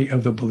majority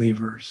of the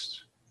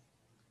believers.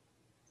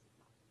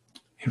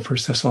 in 1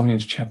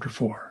 Thessalonians chapter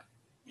 4.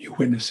 You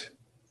witness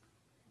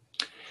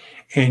it.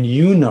 And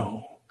you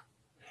know,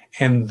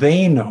 and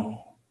they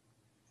know,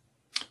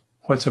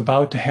 what's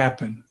about to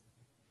happen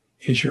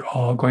is you're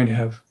all going to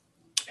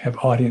have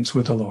audience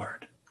with the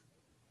Lord.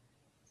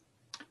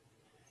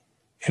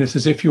 And it's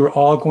as if you were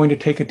all going to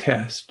take a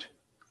test,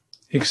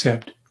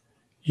 except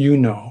you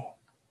know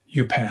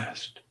you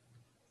passed,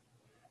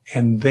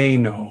 and they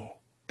know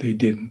they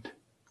didn't.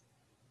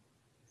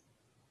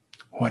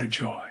 What a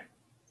joy.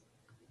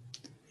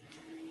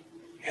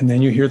 And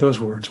then you hear those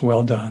words,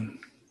 well done,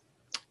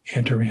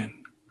 enter in.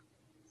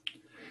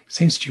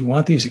 Saints, do you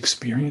want these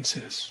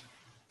experiences?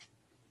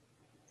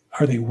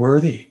 Are they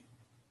worthy?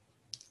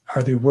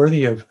 Are they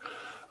worthy of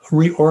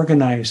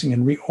reorganizing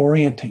and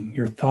reorienting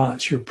your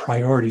thoughts, your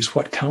priorities,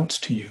 what counts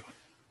to you?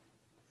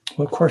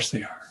 Well, of course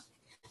they are.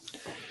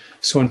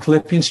 So in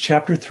Philippians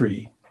chapter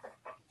 3,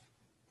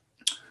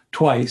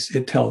 twice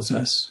it tells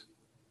us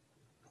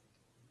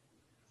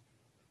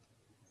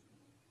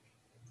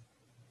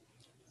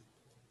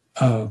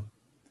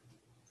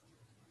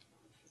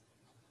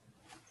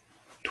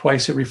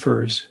twice it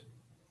refers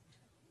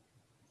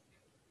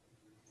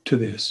to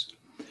this,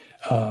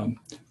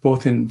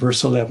 both in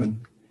verse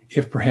 11,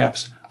 if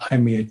perhaps I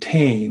may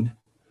attain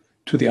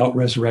to the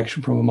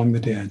out-resurrection from among the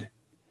dead,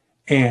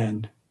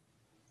 and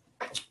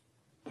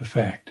the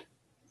fact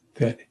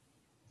that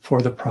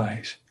for the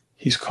prize,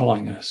 he's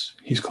calling us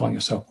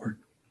upward.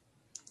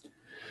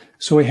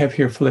 So we have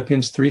here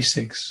Philippians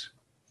 3:6.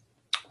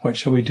 What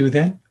shall we do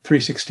then?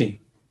 3:16.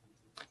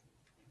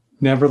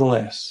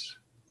 Nevertheless,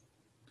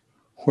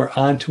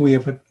 whereunto we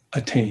have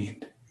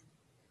attained,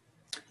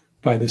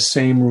 by the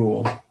same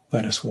rule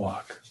let us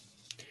walk.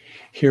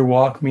 Here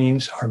walk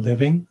means our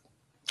living.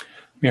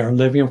 May our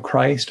living of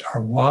Christ,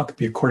 our walk,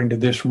 be according to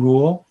this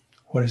rule.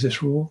 What is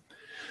this rule?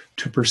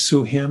 To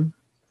pursue him,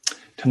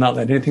 to not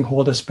let anything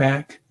hold us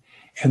back.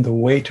 And the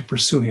way to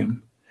pursue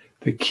him,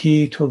 the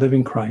key to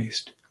living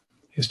Christ,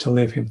 is to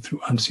live him through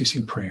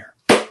unceasing prayer.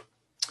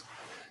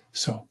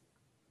 So,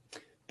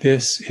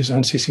 this is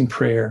unceasing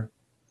prayer,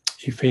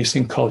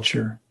 effacing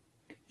culture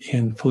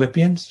in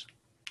Philippians.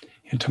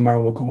 And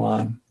tomorrow we'll go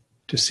on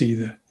to see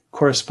the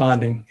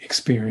corresponding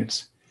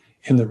experience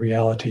in the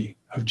reality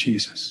of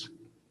Jesus.